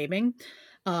adult gaming,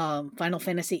 Final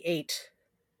Fantasy VIII,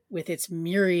 with its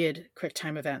myriad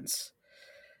QuickTime events,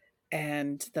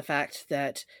 and the fact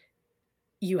that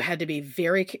you had to be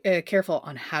very careful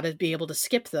on how to be able to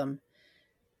skip them,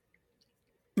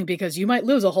 because you might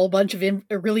lose a whole bunch of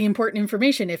really important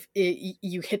information if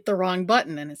you hit the wrong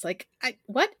button. And it's like,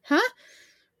 what? Huh?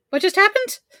 What just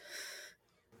happened?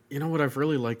 You know what I've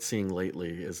really liked seeing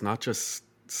lately is not just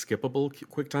skippable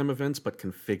QuickTime events, but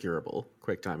configurable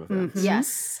QuickTime events.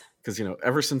 Yes. Because,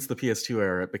 ever since the PS2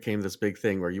 era, it became this big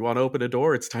thing where you want to open a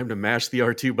door, it's time to mash the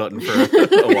R2 button for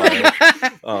a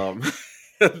while.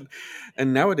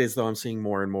 And nowadays, though, I'm seeing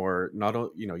more and more,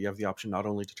 you have the option not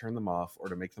only to turn them off or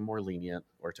to make them more lenient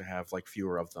or to have like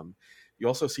fewer of them. You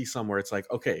also see some where it's like,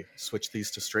 okay, switch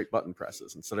these to straight button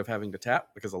presses instead of having to tap,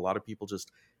 because a lot of people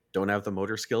just don't have the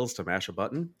motor skills to mash a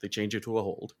button. They change it to a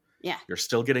hold. Yeah. You're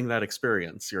still getting that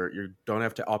experience. You don't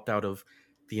have to opt out of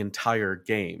the entire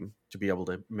game to be able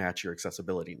to match your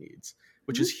accessibility needs,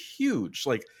 which is huge.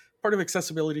 Like, part of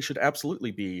accessibility should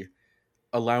absolutely be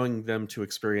allowing them to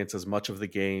experience as much of the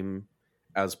game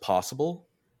as possible.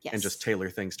 Yes. And just tailor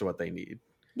things to what they need.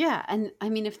 Yeah. And I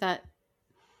mean, if that,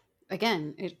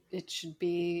 again, it should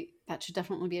be, that should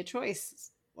definitely be a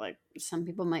choice. Like, some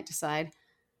people might decide,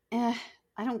 I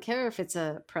don't care if it's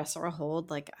a press or a hold.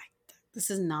 Like, this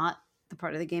is not the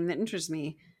part of the game that interests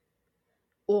me.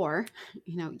 Or,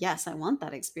 yes, I want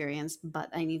that experience, but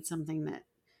I need something that,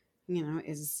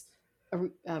 is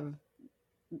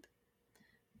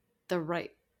the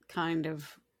right kind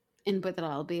of input that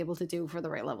I'll be able to do for the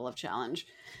right level of challenge.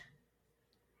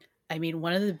 I mean,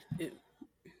 one of the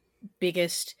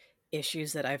biggest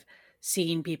issues that I've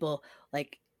seen people,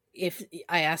 like, if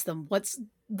I ask them, what's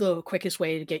the quickest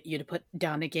way to get you to put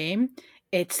down a game?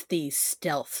 It's the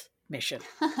stealth mission.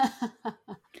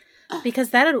 because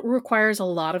that requires a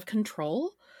lot of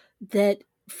control that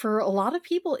for a lot of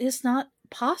people is not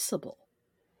possible.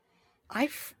 I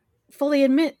fully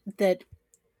admit that,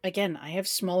 again, I have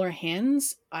smaller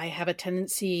hands. I have a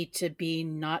tendency to be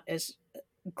not as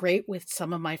great with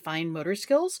some of my fine motor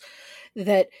skills,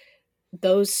 that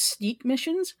those sneak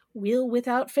missions will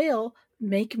without fail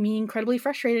make me incredibly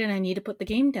frustrated, and I need to put the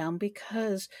game down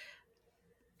because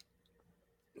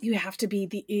you have to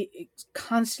be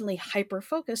constantly hyper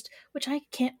focused, which I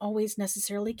can't always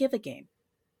necessarily give a game.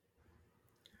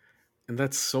 And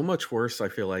that's so much worse, I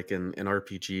feel like, in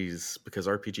RPGs, because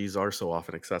RPGs are so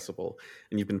often accessible.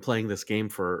 And you've been playing this game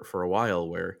for a while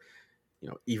where,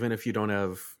 even if you don't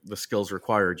have the skills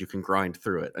required, you can grind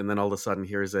through it. And then all of a sudden,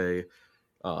 here's a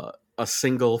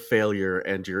single failure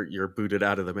and you're booted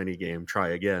out of the mini game. Try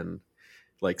again,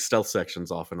 like stealth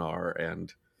sections often are.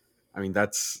 And I mean,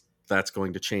 that's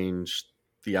going to change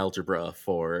the algebra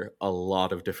for a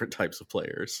lot of different types of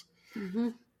players. Mm-hmm.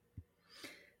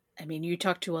 I mean, you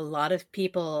talk to a lot of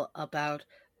people about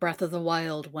Breath of the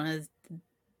Wild, one of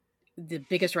the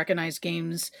biggest recognized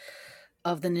games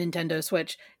of the Nintendo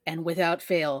Switch, and without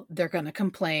fail, they're going to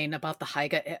complain about the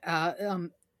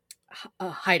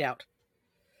hideout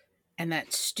and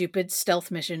that stupid stealth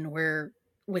mission where,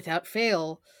 without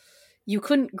fail, you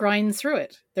couldn't grind through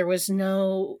it.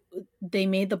 They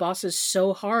made the bosses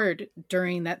so hard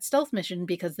during that stealth mission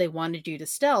because they wanted you to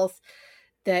stealth,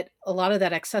 that a lot of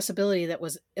that accessibility that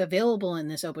was available in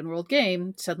this open world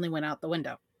game suddenly went out the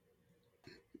window.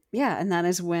 Yeah, and that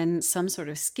is when some sort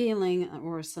of scaling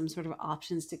or some sort of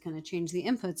options to kind of change the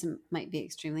inputs might be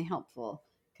extremely helpful,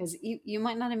 because you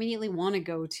might not immediately want to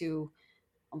go to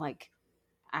like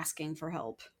asking for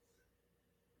help,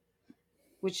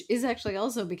 which is actually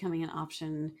also becoming an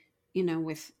option,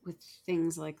 with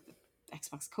things like the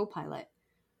Xbox Copilot.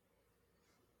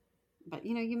 But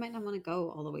you might not want to go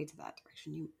all the way to that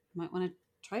direction. You might want to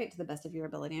try it to the best of your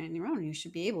ability on your own. You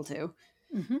should be able to.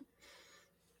 Mm-hmm.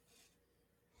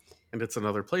 And it's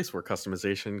another place where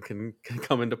customization can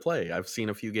come into play. I've seen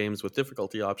a few games with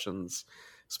difficulty options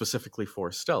specifically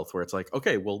for stealth, where it's like,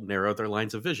 okay, we'll narrow their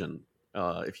lines of vision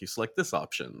if you select this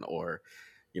option, or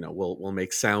we'll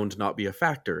make sound not be a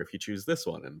factor if you choose this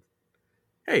one. And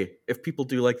hey, if people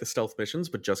do like the stealth missions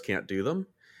but just can't do them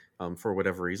for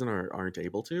whatever reason, or aren't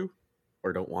able to,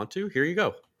 or don't want to, here you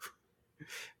go.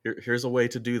 Here's a way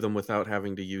to do them without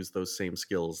having to use those same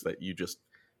skills that you just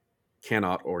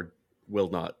cannot or will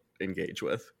not engage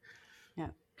with. Yeah.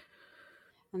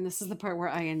 And this is the part where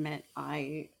I admit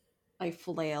I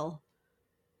flail.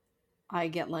 I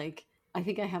get I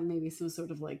think I have maybe some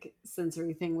sort of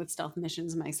sensory thing with stealth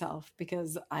missions myself,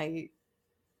 because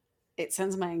it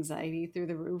sends my anxiety through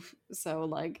the roof.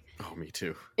 So oh, me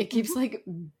too. It keeps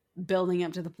building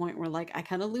up to the point where I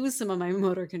kind of lose some of my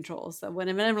motor control. So what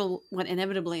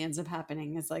inevitably ends up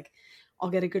happening is I'll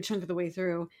get a good chunk of the way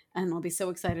through and I'll be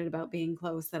so excited about being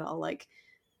close that I'll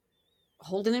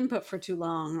hold an input for too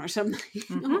long or something.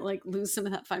 Mm-hmm. I'll lose some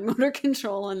of that fine motor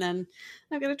control, and then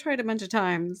I've got to try it a bunch of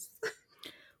times.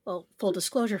 Well, full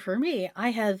disclosure for me,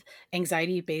 I have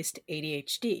anxiety-based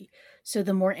ADHD. So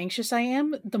the more anxious I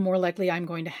am, the more likely I'm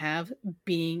going to have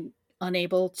being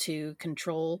unable to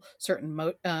control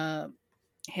certain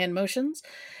hand motions.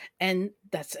 And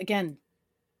that's, again,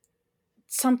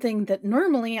 something that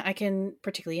normally I can,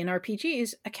 particularly in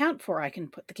RPGs, account for. I can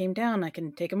put the game down, I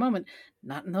can take a moment.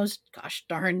 Not in those gosh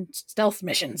darn stealth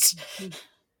missions.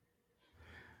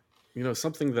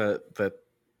 Something that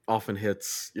often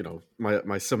hits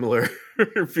my similar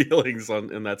feelings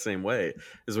in that same way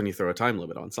is when you throw a time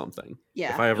limit on something.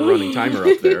 Yeah. If I have a running timer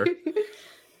up there,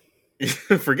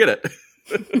 forget it.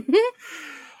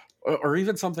 or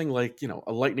even something like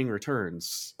a Lightning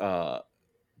Returns.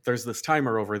 There's this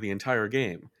timer over the entire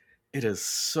game. It is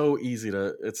so easy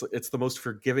it's the most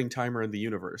forgiving timer in the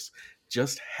universe.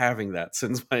 Just having that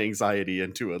sends my anxiety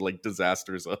into a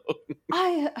disaster zone.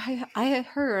 I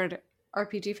heard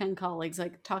RPG fan colleagues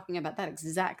talking about that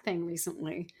exact thing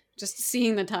recently. Just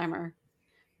seeing the timer.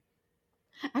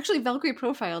 Actually, Valkyrie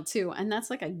Profile too, and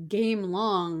that's a game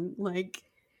long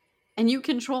and you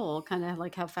control kind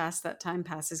of how fast that time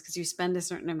passes, because you spend a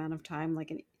certain amount of time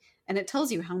and it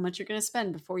tells you how much you're going to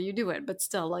spend before you do it. But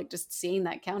still, just seeing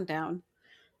that countdown.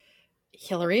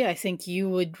 Hillary, I think you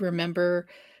would remember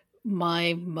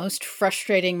my most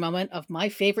frustrating moment of my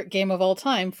favorite game of all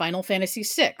time, Final Fantasy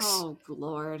VI. Oh,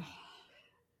 Lord.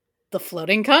 The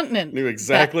floating continent. Knew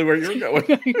exactly where you were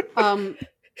going.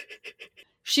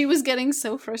 She was getting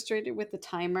so frustrated with the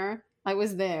timer. I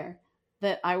was there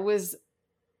that I was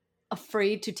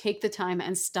afraid to take the time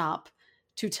and stop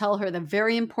to tell her the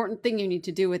very important thing you need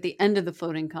to do at the end of the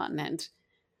floating continent.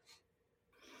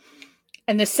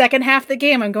 And the second half of the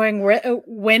game, I'm going,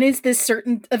 when is this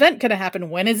certain event going to happen?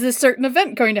 When is this certain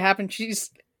event going to happen?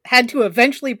 She's had to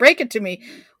eventually break it to me.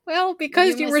 Well,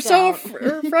 because you were so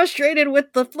frustrated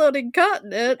with the floating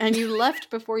continent. And you left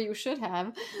before you should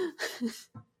have.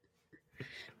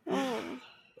 Oh,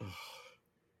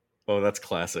 that's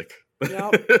classic.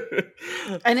 Yep.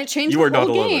 And it changed You are the whole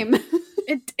not alone.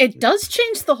 game. It does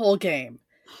change the whole game.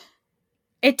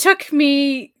 It took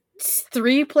me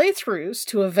 3 playthroughs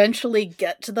to eventually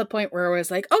get to the point where I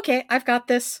was like, okay, I've got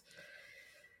this.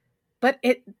 But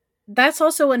that's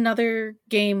also another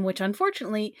game which,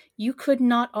 unfortunately, you could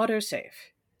not autosave.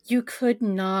 You could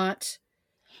not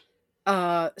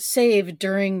save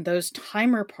during those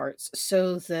timer parts,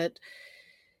 so that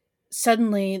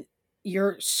suddenly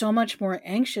you're so much more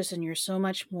anxious and you're so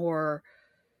much more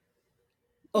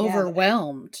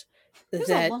overwhelmed. There's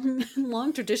a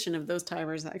long tradition of those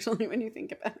timers, actually, when you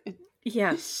think about it.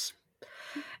 Yes.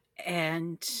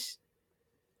 And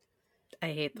I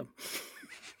hate them.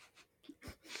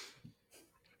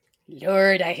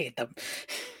 Lord, I hate them.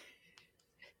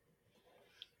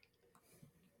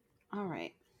 All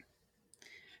right.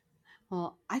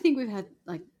 Well, I think we've had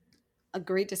like a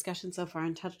great discussion so far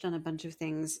and touched on a bunch of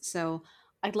things. So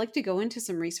I'd like to go into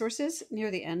some resources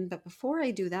near the end. But before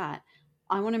I do that,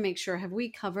 I want to make sure, have we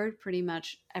covered pretty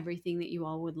much everything that you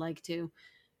all would like to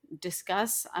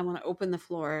discuss? I want to open the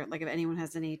floor. Like if anyone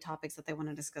has any topics that they want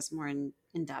to discuss more in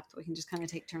depth, we can just kind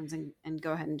of take turns and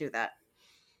go ahead and do that.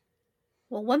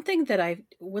 Well, one thing that I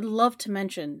would love to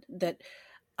mention that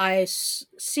I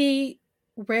see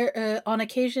rare, on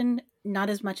occasion, not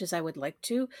as much as I would like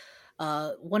to.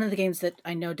 One of the games that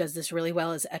I know does this really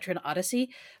well is Etrian Odyssey,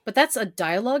 but that's a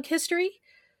dialogue history.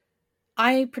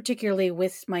 I, particularly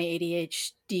with my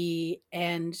ADHD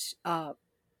and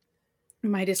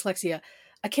my dyslexia,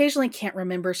 occasionally can't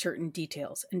remember certain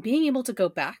details. And being able to go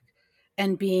back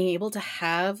and being able to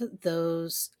have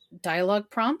those dialogue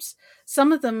prompts,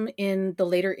 some of them in the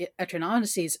later Etrian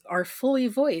Odysseys are fully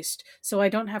voiced, so I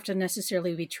don't have to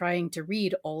necessarily be trying to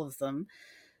read all of them.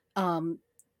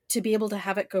 To be able to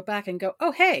have it go back and go,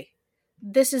 oh, hey,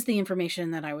 this is the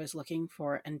information that I was looking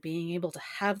for, and being able to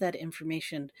have that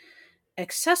information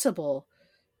accessible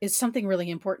is something really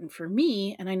important for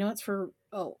me, and I know it's for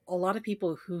a lot of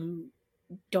people who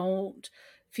don't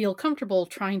feel comfortable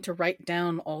trying to write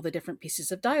down all the different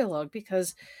pieces of dialogue,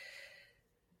 because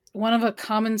one of the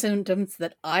common symptoms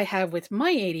that I have with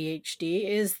my ADHD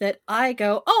is that I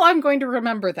go, oh, I'm going to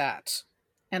remember that,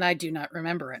 and I do not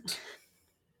remember it.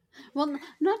 Well,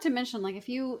 not to mention, like, if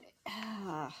you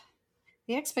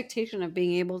the expectation of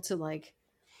being able to like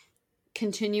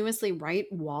continuously write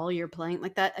while you're playing,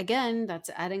 like that, again, that's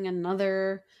adding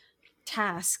another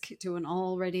task to an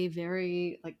already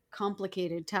very like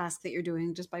complicated task that you're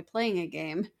doing just by playing a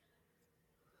game.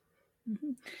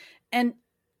 Mm-hmm. And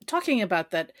talking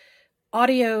about that,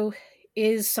 audio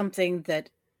is something that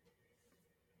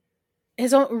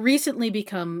has recently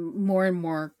become more and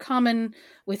more common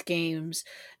with games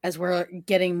as we're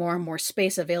getting more and more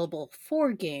space available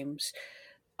for games.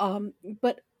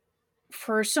 But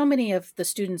for so many of the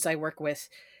students I work with,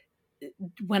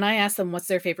 when I ask them what's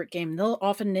their favorite game, they'll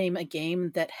often name a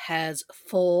game that has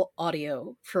full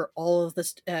audio for all of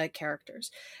the characters.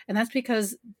 And that's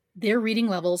because their reading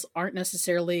levels aren't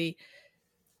necessarily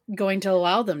going to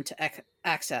allow them to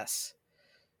access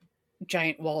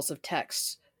giant walls of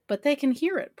text, but they can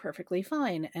hear it perfectly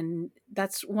fine. And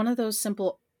that's one of those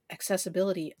simple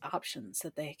accessibility options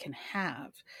that they can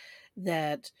have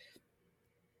that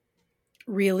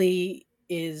really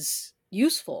is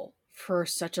useful for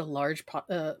such a large part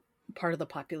of the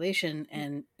population,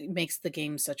 and makes the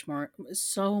game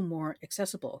so more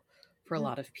accessible for a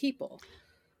lot of people.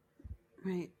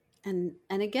 Right. And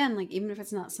again, like, even if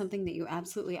it's not something that you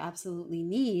absolutely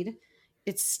need,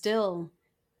 it's still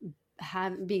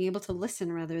being able to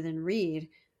listen rather than read,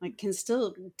 like, can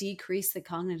still decrease the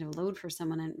cognitive load for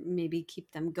someone and maybe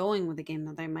keep them going with a game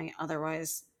that they might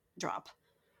otherwise drop.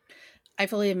 I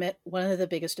fully admit one of the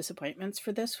biggest disappointments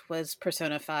for this was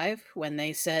Persona 5, when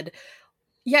they said,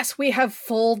 yes, we have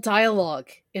full dialogue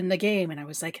in the game. And I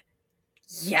was like,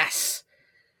 yes.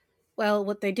 Well,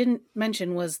 what they didn't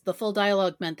mention was the full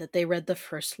dialogue meant that they read the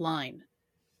first line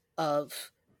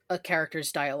of a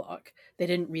character's dialogue. They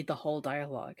didn't read the whole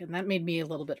dialogue. And that made me a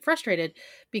little bit frustrated,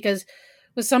 because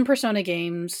with some Persona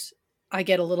games, I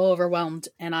get a little overwhelmed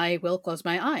and I will close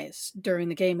my eyes during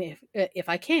the game if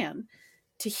I can,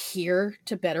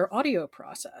 to better audio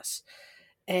process.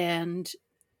 And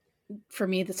for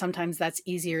me, sometimes that's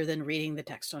easier than reading the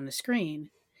text on the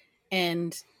screen.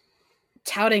 And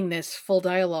touting this full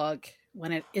dialogue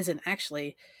when it isn't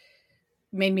actually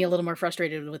made me a little more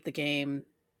frustrated with the game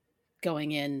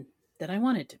going in than I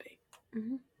wanted to be.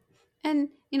 Mm-hmm. And,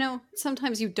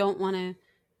 sometimes you don't want to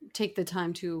take the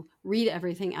time to read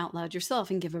everything out loud yourself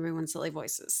and give everyone silly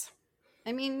voices.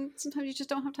 I mean, sometimes you just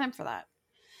don't have time for that.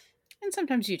 And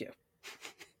sometimes you do.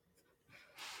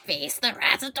 Face the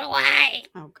rest away.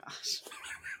 Oh, gosh.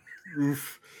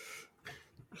 Oof.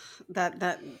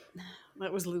 That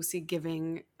was Lucy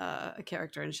giving a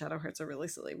character in Shadow Hearts a really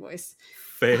silly voice.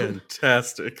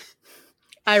 Fantastic.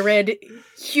 I read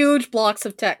huge blocks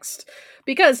of text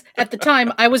because at the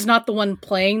time I was not the one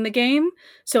playing the game,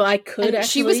 so I could actually.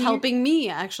 She was helping me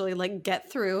actually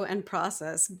get through and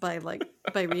process by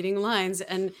reading lines.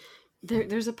 And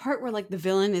there's a part where the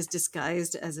villain is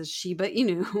disguised as a Shiba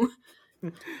Inu.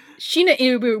 Shiba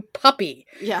Inu puppy.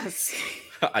 Yes.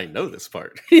 I know this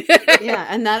part. Yeah,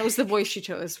 and that was the voice she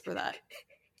chose for that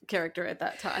character at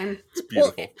that time. It's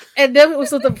beautiful. Well, and then it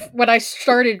was when I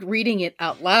started reading it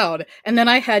out loud, and then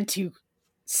I had to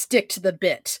stick to the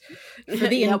bit for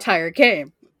the entire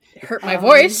game. It hurt my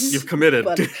voice. You've committed.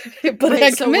 But right,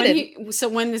 I committed. So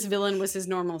when this villain was his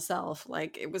normal self,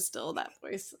 it was still that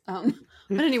voice. But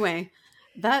anyway,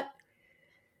 that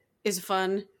is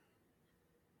fun.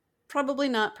 Probably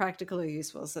not practical or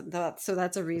useful. So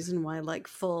that's a reason why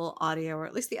full audio, or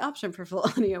at least the option for full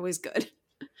audio, is good.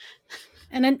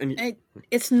 And then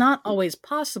it's not always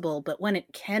possible, but when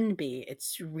it can be,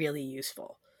 it's really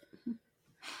useful.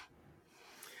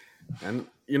 And,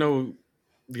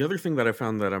 the other thing that I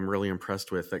found that I'm really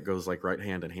impressed with that goes right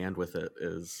hand in hand with it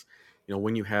is,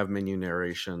 when you have menu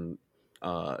narration,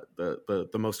 the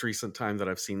most recent time that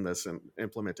I've seen this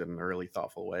implemented in a really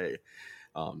thoughtful way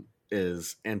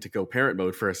is, and to go parent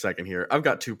mode for a second here, I've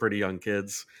got 2 pretty young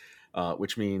kids,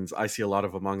 which means I see a lot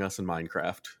of Among Us and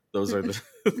Minecraft. Those are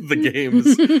the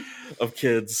games of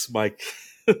kids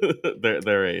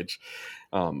their age.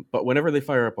 But whenever they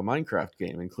fire up a Minecraft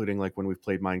game, including when we've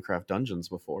played Minecraft Dungeons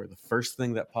before, the first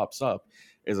thing that pops up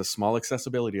is a small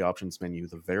accessibility options menu.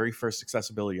 The very first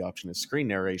accessibility option is screen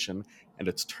narration, and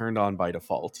it's turned on by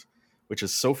default, which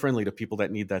is so friendly to people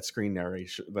that need that screen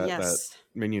narration, that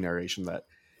menu narration, that,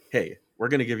 hey, we're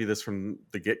going to give you this from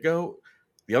the get-go.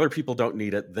 The other people don't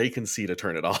need it. They can see to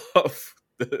turn it off.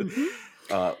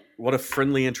 What a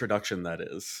friendly introduction that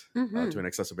is to an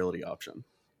accessibility option.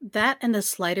 That and the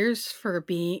sliders for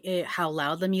being how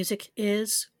loud the music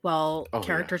is while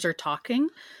characters are talking.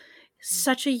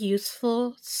 Such a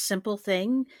useful, simple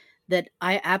thing that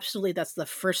that's the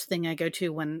first thing I go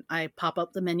to when I pop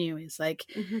up the menu is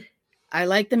I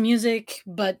like the music,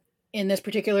 but in this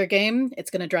particular game, it's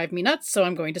going to drive me nuts, so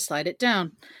I'm going to slide it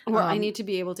down. Or I need to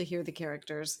be able to hear the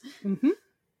characters. Mm-hmm.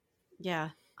 Yeah,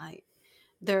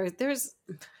 there's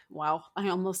wow. I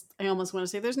almost want to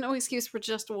say there's no excuse for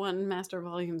just one master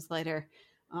volume slider,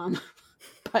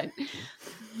 but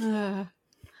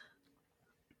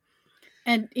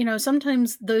and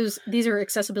sometimes these are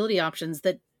accessibility options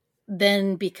that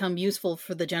then become useful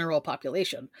for the general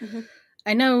population. Mm-hmm.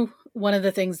 I know one of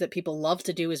the things that people love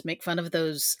to do is make fun of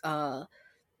those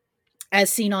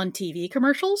as seen on TV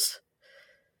commercials,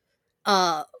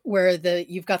 where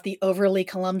you've got the overly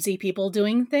clumsy people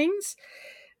doing things.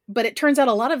 But it turns out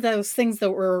a lot of those things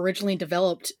that were originally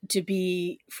developed to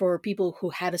be for people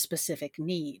who had a specific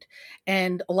need.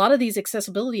 And a lot of these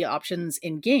accessibility options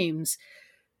in games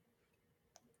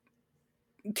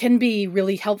can be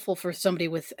really helpful for somebody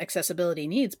with accessibility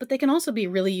needs, but they can also be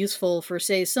really useful for,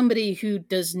 say, somebody who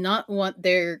does not want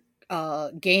their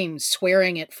game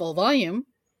swearing at full volume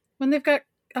when they've got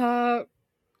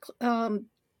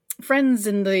friends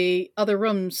in the other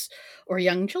rooms or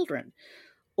young children.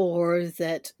 Or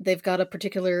that they've got a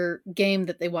particular game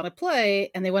that they want to play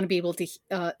and they want to be able to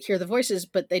hear the voices,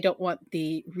 but they don't want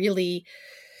the really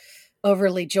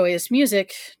overly joyous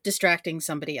music distracting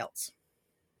somebody else.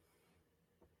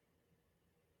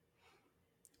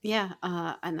 Yeah,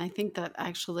 and I think that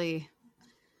actually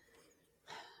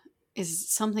is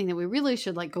something that we really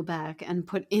should go back and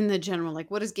put in the general,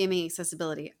 what is gaming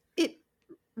accessibility? It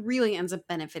really ends up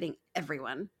benefiting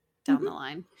everyone down the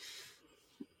line.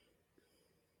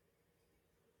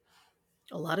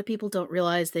 A lot of people don't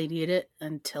realize they need it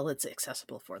until it's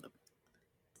accessible for them.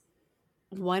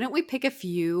 Why don't we pick a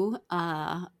few?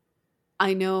 I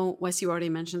know, Wes, you already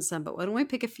mentioned some, but why don't we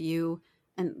pick a few?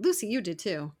 And Lucy, you did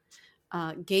too.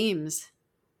 Games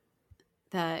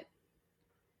that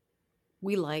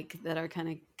we like that are kind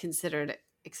of considered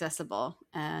accessible.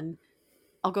 And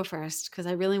I'll go first because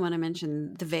I really want to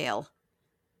mention The Veil.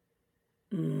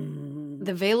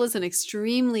 The Veil is an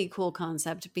extremely cool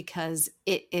concept because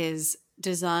it is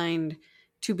designed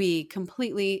to be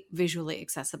completely visually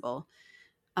accessible,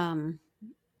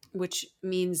 which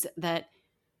means that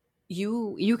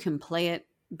you can play it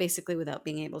basically without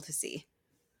being able to see,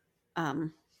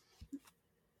 um,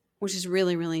 which is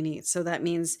really, really neat. So that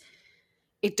means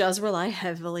it does rely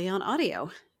heavily on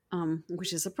audio,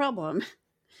 which is a problem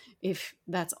if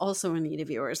that's also a need of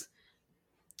yours.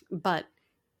 But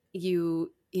you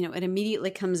know, it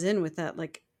immediately comes in with that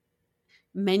like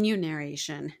menu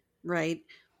narration, right?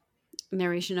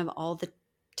 Narration of all the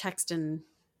text and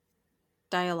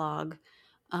dialogue,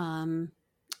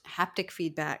 haptic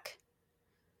feedback.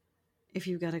 If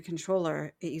you've got a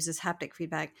controller, it uses haptic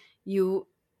feedback. You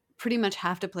pretty much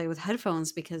have to play with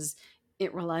headphones because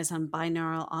it relies on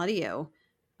binaural audio.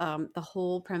 The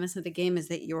whole premise of the game is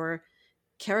that your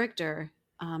character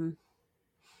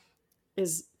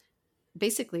is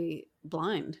basically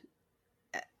blind.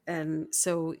 And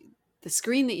so the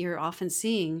screen that you're often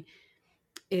seeing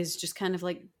is just kind of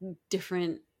like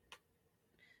different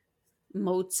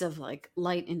motes of like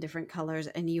light in different colors,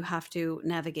 and you have to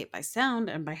navigate by sound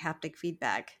and by haptic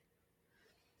feedback.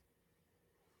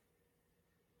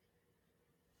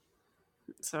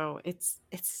 So it's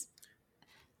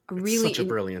really such a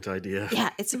brilliant idea.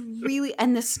 Yeah, it's really,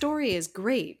 and the story is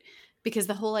great because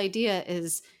the whole idea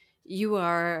is you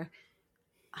are,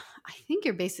 I think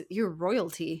you're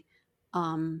royalty,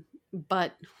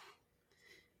 but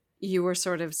you were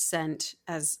sort of sent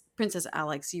as Princess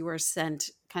Alex. You were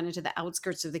sent kind of to the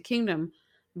outskirts of the kingdom,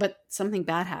 but something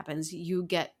bad happens. You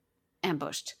get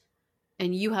ambushed,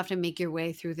 and you have to make your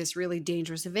way through this really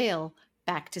dangerous veil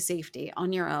back to safety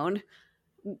on your own,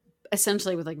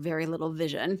 essentially with like very little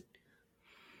vision.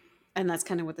 And that's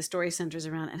kind of what the story centers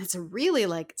around. And it's a really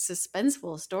like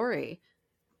suspenseful story,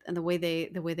 and the way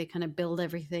they kind of build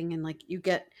everything, and like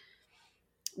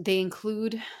they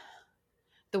include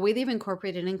the way they've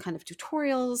incorporated in kind of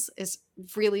tutorials is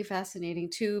really fascinating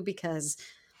too, because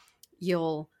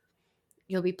you'll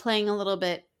be playing a little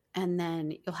bit and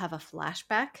then you'll have a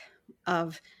flashback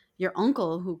of your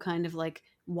uncle who kind of like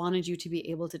wanted you to be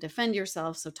able to defend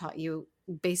yourself, so taught you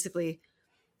basically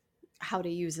how to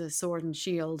use a sword and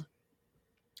shield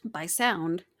by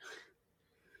sound.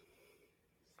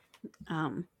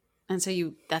 And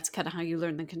so that's kind of how you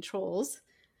learn the controls.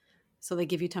 So they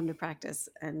give you time to practice,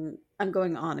 and I'm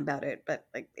going on about it, but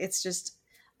like it's just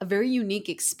a very unique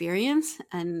experience,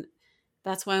 and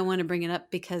that's why I want to bring it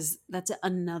up, because that's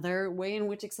another way in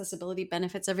which accessibility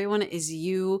benefits everyone is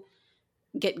you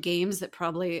get games that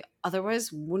probably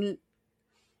otherwise wouldn't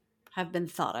have been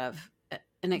thought of,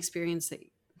 an experience that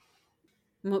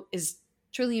is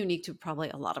truly unique to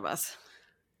probably a lot of us.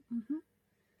 Mm-hmm.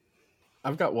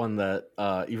 I've got one that,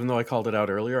 even though I called it out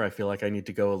earlier, I feel like I need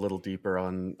to go a little deeper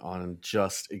on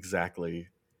just exactly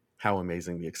how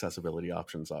amazing the accessibility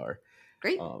options are.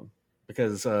 Great.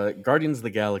 Because Guardians of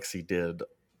the Galaxy did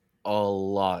a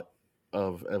lot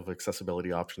of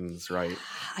accessibility options, right?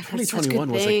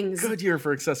 2021 was a good year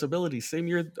for accessibility. Same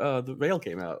year the Veil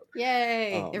came out.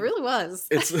 Yay! It really was.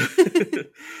 It's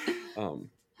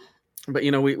but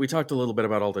you know, we talked a little bit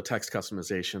about all the text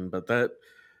customization, but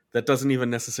that doesn't even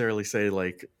necessarily say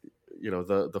like, you know,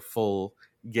 the full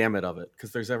gamut of it,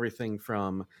 because there's everything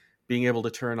from being able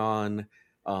to turn on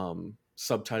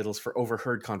subtitles for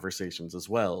overheard conversations as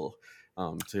well,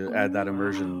 to add that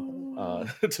immersion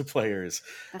to players.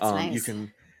 That's nice. You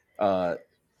can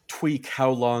tweak how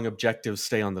long objectives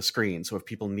stay on the screen. So if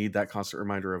people need that constant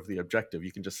reminder of the objective,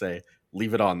 you can just say,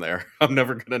 leave it on there. I'm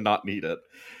never going to not need it.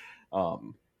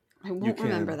 I won't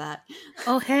remember that.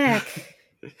 Oh, heck.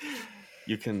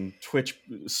 You can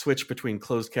switch between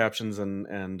closed captions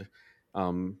and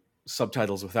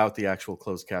subtitles without the actual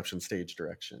closed caption stage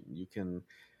direction. You can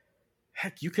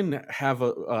have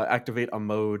activate a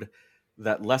mode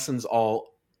that lessens all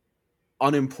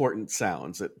unimportant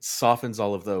sounds. It softens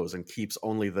all of those and keeps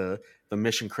only the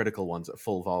mission critical ones at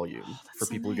full volume for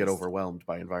people who get overwhelmed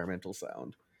by environmental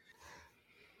sound.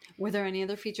 Were there any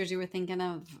other features you were thinking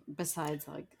of besides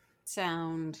like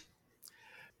sound?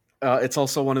 It's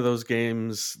also one of those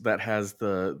games that has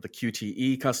the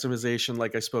QTE customization,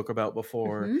 like I spoke about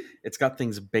before. Mm-hmm. It's got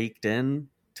things baked in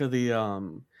to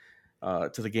the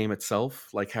game itself,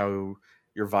 like how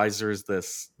your visor is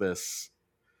this.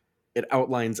 It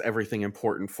outlines everything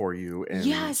important for you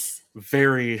in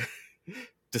very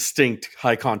distinct,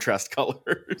 high contrast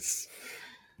colors.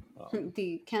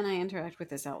 Can I interact with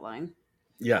this outline?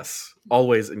 Yes,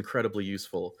 always incredibly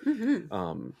useful.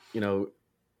 Mm-hmm. You know.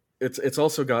 It's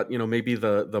also got, you know, maybe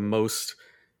the most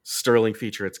sterling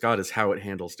feature it's got is how it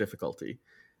handles difficulty,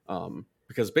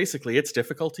 because basically its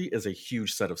difficulty is a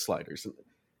huge set of sliders.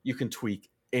 You can tweak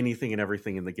anything and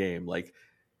everything in the game. Like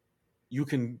you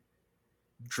can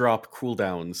drop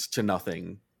cooldowns to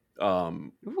nothing.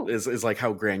 Is like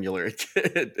how granular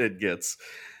it gets.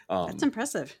 That's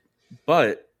impressive.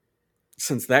 But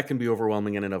since that can be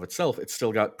overwhelming in and of itself, it's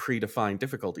still got predefined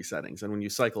difficulty settings. And when you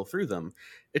cycle through them,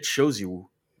 it shows you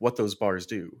what those bars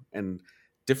do. And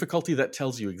difficulty that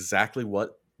tells you exactly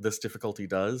what this difficulty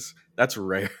does, that's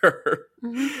rare.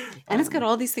 And it's got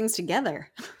all these things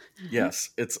together. Yes,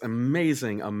 it's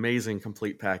amazing, amazing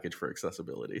complete package for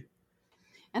accessibility.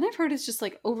 And I've heard it's just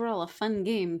like overall a fun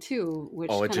game too,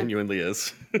 which it genuinely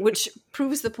is. Which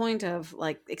proves the point of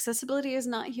like accessibility is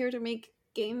not here to make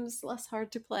games less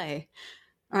hard to play.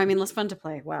 Or I mean less fun to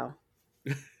play. Wow.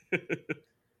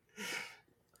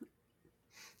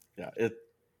 Yeah,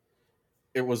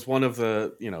 it was one of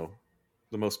the,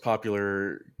 the most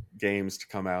popular games to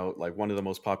come out, like one of the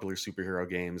most popular superhero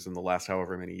games in the last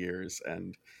however many years,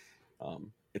 and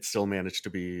it still managed to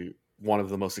be one of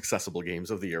the most accessible games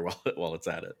of the year while it's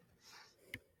at it.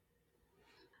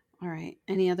 All right.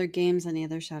 Any other games? Any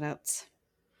other shout outs?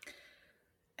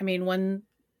 I mean, one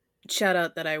shout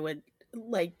out that I would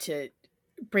like to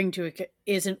bring to it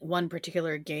isn't one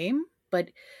particular game, but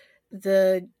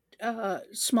the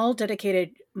small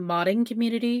dedicated modding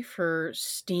community for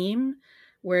Steam,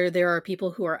 where there are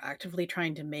people who are actively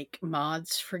trying to make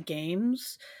mods for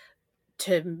games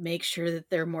to make sure that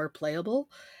they're more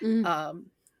playable.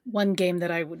 One game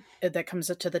that comes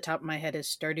up to the top of my head is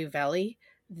Stardew Valley.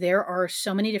 There are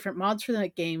so many different mods for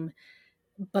that game,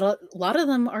 but a lot of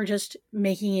them are just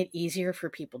making it easier for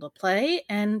people to play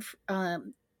and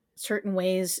certain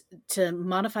ways to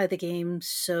modify the game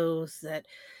so that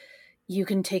you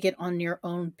can take it on your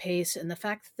own pace. And the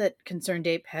fact that Concerned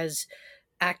Ape has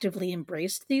actively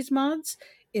embraced these mods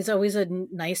is always a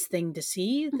nice thing to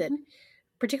see, that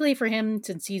particularly for him,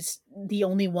 since he's the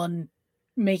only one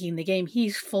making the game,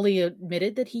 he's fully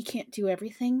admitted that he can't do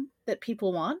everything that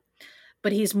people want,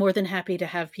 but he's more than happy to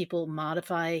have people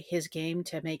modify his game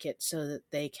to make it so that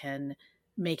they can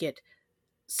make it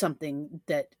something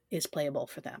that is playable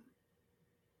for them.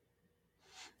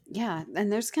 Yeah,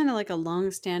 and there's kind of like a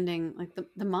long-standing, like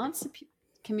the mods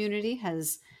community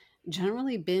has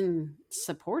generally been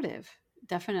supportive,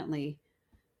 definitely.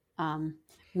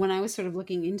 When I was sort of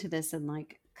looking into this and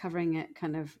like covering it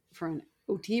kind of for an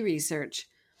OT research,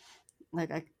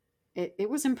 like it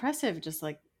was impressive, just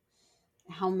like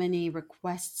how many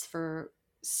requests for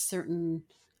certain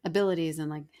abilities and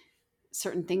like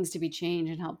certain things to be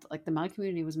changed, and how like the mod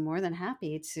community was more than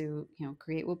happy to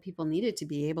create what people needed to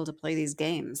be able to play these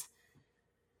games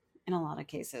in a lot of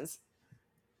cases.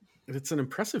 It's an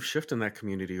impressive shift in that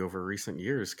community over recent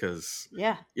years, because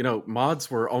yeah, mods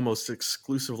were almost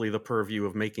exclusively the purview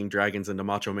of making dragons into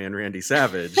Macho Man Randy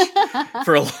Savage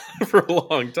for a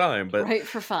long time, but right,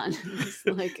 for fun. It's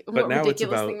like but what now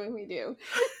ridiculous thing we do.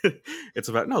 It's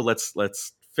about no, let's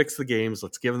fix the games,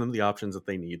 let's give them the options that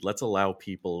they need, let's allow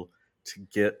people to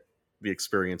get the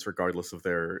experience regardless of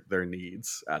their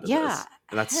needs out of this,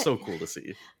 and that's so cool to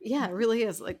see. Yeah, it really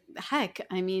is. Like, heck,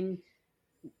 I mean,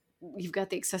 you've got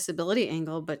the accessibility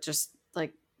angle, but just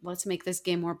like, let's make this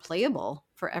game more playable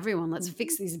for everyone. Let's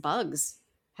fix these bugs.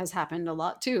 Has happened a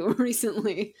lot too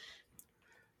recently.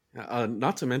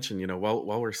 Not to mention,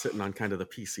 while we're sitting on kind of the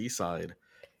PC side,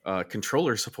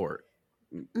 controller support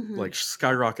like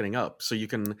skyrocketing up, so you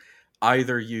can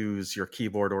either use your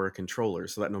keyboard or a controller,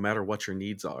 so that no matter what your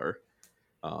needs are,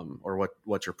 or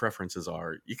what your preferences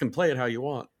are, you can play it how you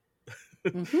want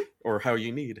or how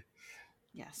you need.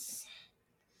 Yes.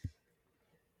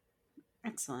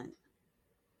 Excellent.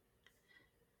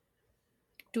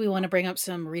 Do we want to bring up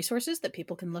some resources that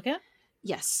people can look at?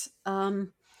 Yes.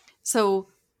 So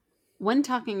when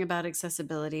talking about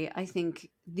accessibility, I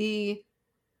think the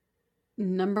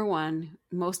number one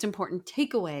most important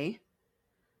takeaway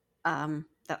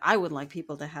that I would like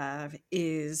people to have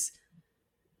is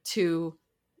to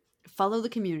follow the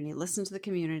community, listen to the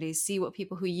community, see what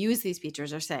people who use these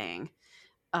features are saying.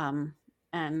 And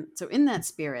so in that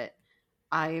spirit,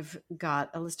 I've got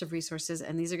a list of resources,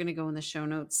 and these are going to go in the show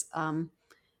notes,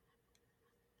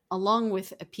 along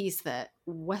with a piece that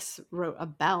Wes wrote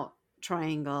about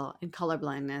triangle and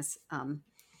colorblindness.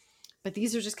 But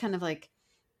these are just kind of like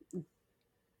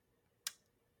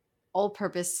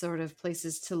all-purpose sort of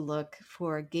places to look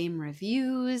for game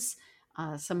reviews.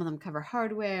 Some of them cover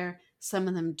hardware. Some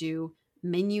of them do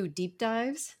menu deep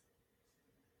dives,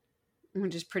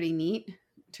 which is pretty neat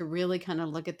to really kind of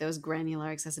look at those granular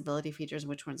accessibility features,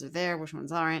 which ones are there, which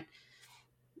ones aren't.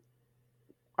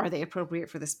 Are they appropriate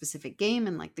for the specific game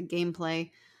and like the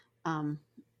gameplay?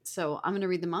 So I'm going to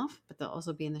read them off, but they'll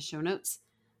also be in the show notes.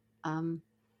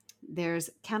 There's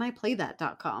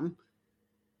caniplaythat.com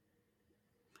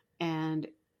and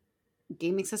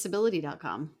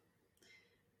gameaccessibility.com.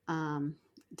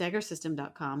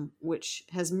 daggersystem.com, which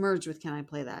has merged with Can I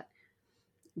Play That?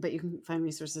 But you can find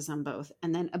resources on both.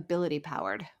 And then Ability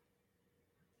Powered.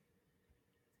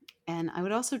 And I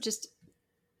would also just,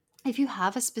 if you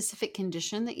have a specific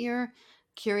condition that you're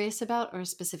curious about or a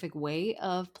specific way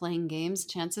of playing games,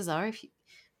 chances are if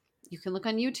you can look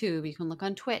on YouTube, you can look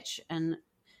on Twitch, and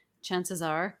chances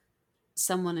are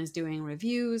someone is doing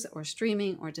reviews or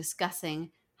streaming or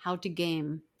discussing how to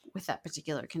game with that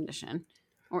particular condition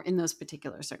or in those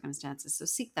particular circumstances. So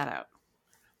seek that out.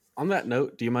 On that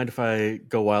note, do you mind if I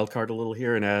go wildcard a little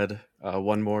here and add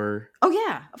one more Oh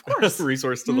yeah, of course.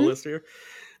 resource to the list here?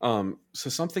 So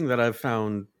something that I've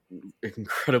found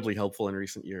incredibly helpful in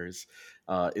recent years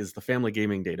is the family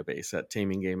gaming database at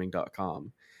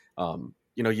taminggaming.com.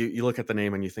 You look at the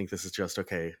name and you think this is just,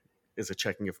 okay, is it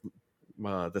checking if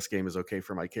this game is okay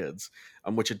for my kids?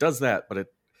 Which it does that, but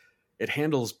it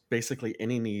handles basically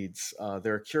any needs.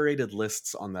 There are curated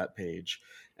lists on that page,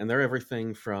 and they're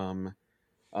everything from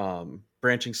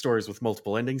branching stories with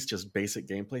multiple endings, just basic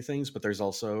gameplay things, but there's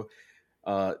also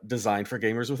designed for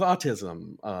gamers with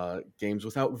autism, games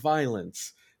without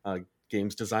violence,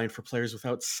 games designed for players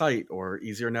without sight or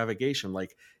easier navigation.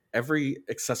 Like every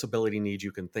accessibility need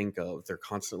you can think of, they're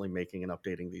constantly making and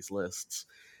updating these lists.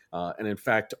 And in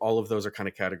fact, all of those are kind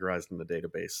of categorized in the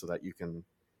database so that you can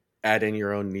add in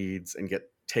your own needs and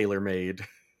get tailor-made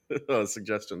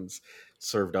suggestions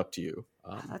served up to you.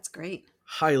 That's great.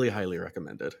 Highly, highly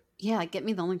recommended. Yeah, get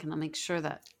me the link and I'll make sure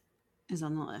that is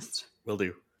on the list. Will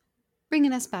do.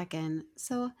 Bringing us back in.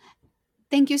 So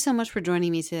thank you so much for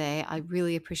joining me today. I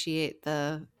really appreciate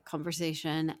the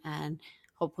conversation, and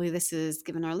hopefully this has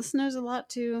given our listeners a lot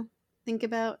to think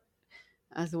about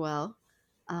as well.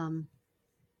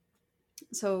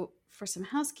 So for some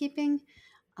housekeeping,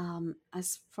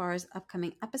 as far as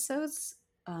upcoming episodes,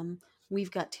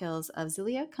 we've got Tales of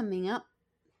Xillia coming up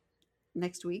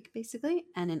next week, basically.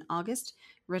 And in August,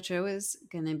 Retro is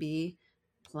going to be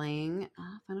playing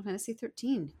Final Fantasy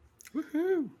 13.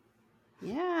 Woohoo!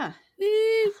 Yeah.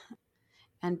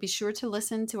 And be sure to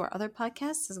listen to our other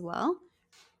podcasts as well.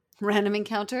 Random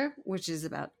Encounter, which is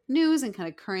about news and kind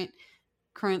of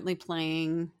currently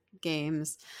playing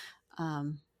games.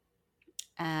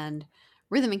 And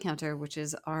Rhythm Encounter, which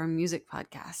is our music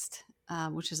podcast,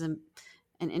 which is an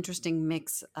interesting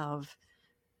mix of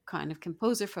kind of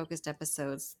composer-focused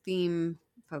episodes,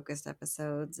 theme-focused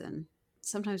episodes, and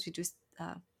sometimes we do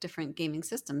different gaming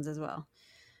systems as well.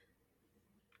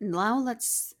 Now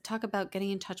let's talk about getting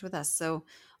in touch with us. So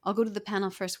I'll go to the panel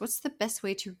first. What's the best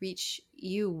way to reach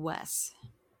you, Wes?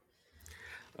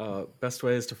 Best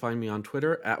way is to find me on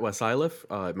Twitter at Wes Iliff.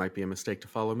 It might be a mistake to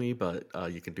follow me, but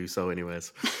you can do so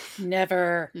anyways.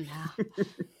 Never. Yeah.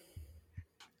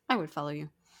 I would follow you.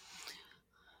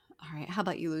 All right. How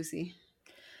about you, Lucy?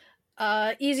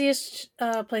 Easiest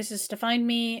places to find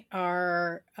me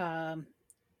are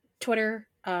Twitter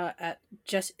at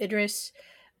Jess Idris,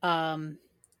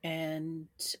 and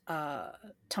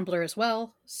Tumblr as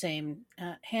well. Same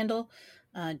handle,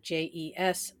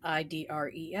 JESIDRES.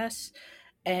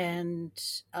 And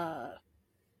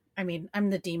I mean, I'm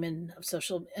the demon of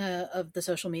the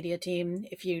social media team.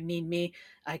 If you need me,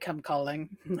 I come calling.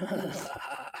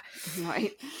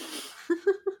 Right.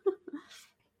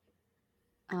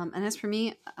 And as for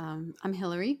me, I'm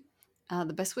Hillary.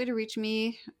 The best way to reach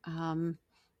me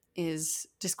is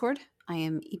Discord. I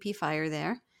am EP Fire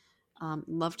there.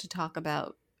 Love to talk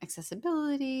about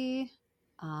accessibility.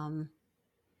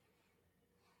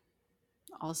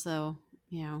 Also,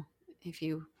 if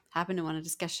you happen to want to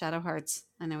discuss Shadow Hearts,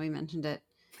 I know we mentioned it.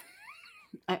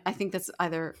 I think that's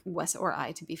either Wes or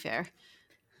I, to be fair.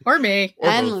 Or me. Or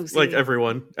and both. Lucy. Like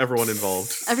everyone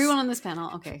involved. Everyone on this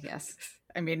panel. Okay, yes.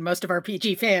 I mean, most of our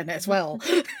PG fan as well.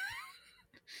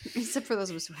 Except for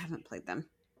those of us who haven't played them.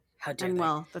 How dare And they?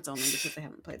 well, that's only because they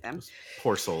haven't played them.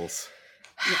 Poor souls.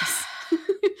 Yes.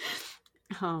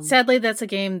 Sadly, that's a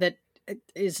game that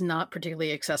is not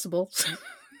particularly accessible.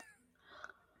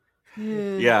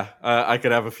 Yeah, I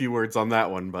could have a few words on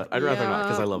that one, but I'd rather not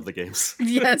because I Yeah. love the games.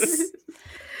 Yes.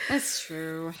 That's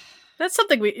true. That's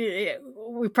something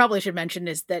we probably should mention,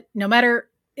 is that no matter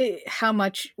how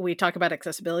much we talk about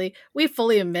accessibility, we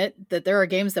fully admit that there are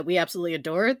games that we absolutely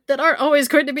adore that aren't always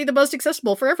going to be the most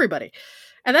accessible for everybody.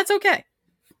 And that's okay.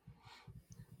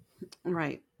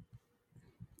 Right.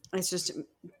 It's just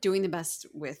doing the best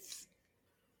with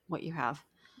what you have.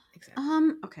 Exactly.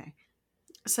 Okay.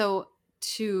 So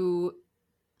to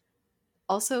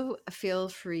also feel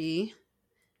free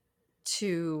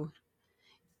to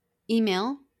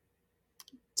email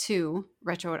to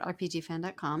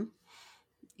retro@rpgfan.com.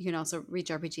 You can also reach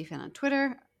RPGFan on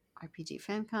Twitter,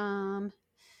 RPGFancom,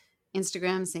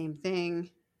 Instagram, same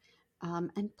thing.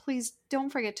 And please don't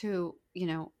forget to,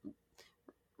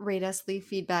 rate us, leave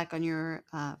feedback on your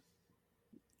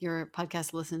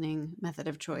podcast listening method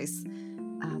of choice.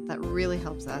 That really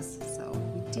helps us. So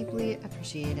we deeply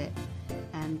appreciate it.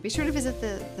 And be sure to visit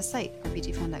the site,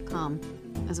 rpgfan.com,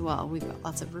 as well. We've got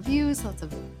lots of reviews, lots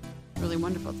of really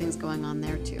wonderful things going on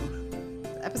there too.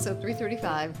 Episode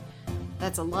 335.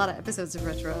 That's a lot of episodes of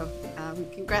Retro.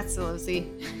 Congrats, Solosi.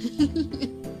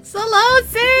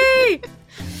 Solosi!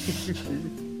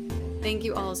 Thank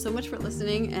you all so much for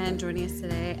listening and joining us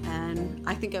today. And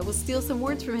I think I will steal some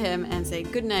words from him and say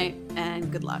good night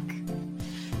and good luck.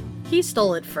 He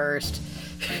stole it first.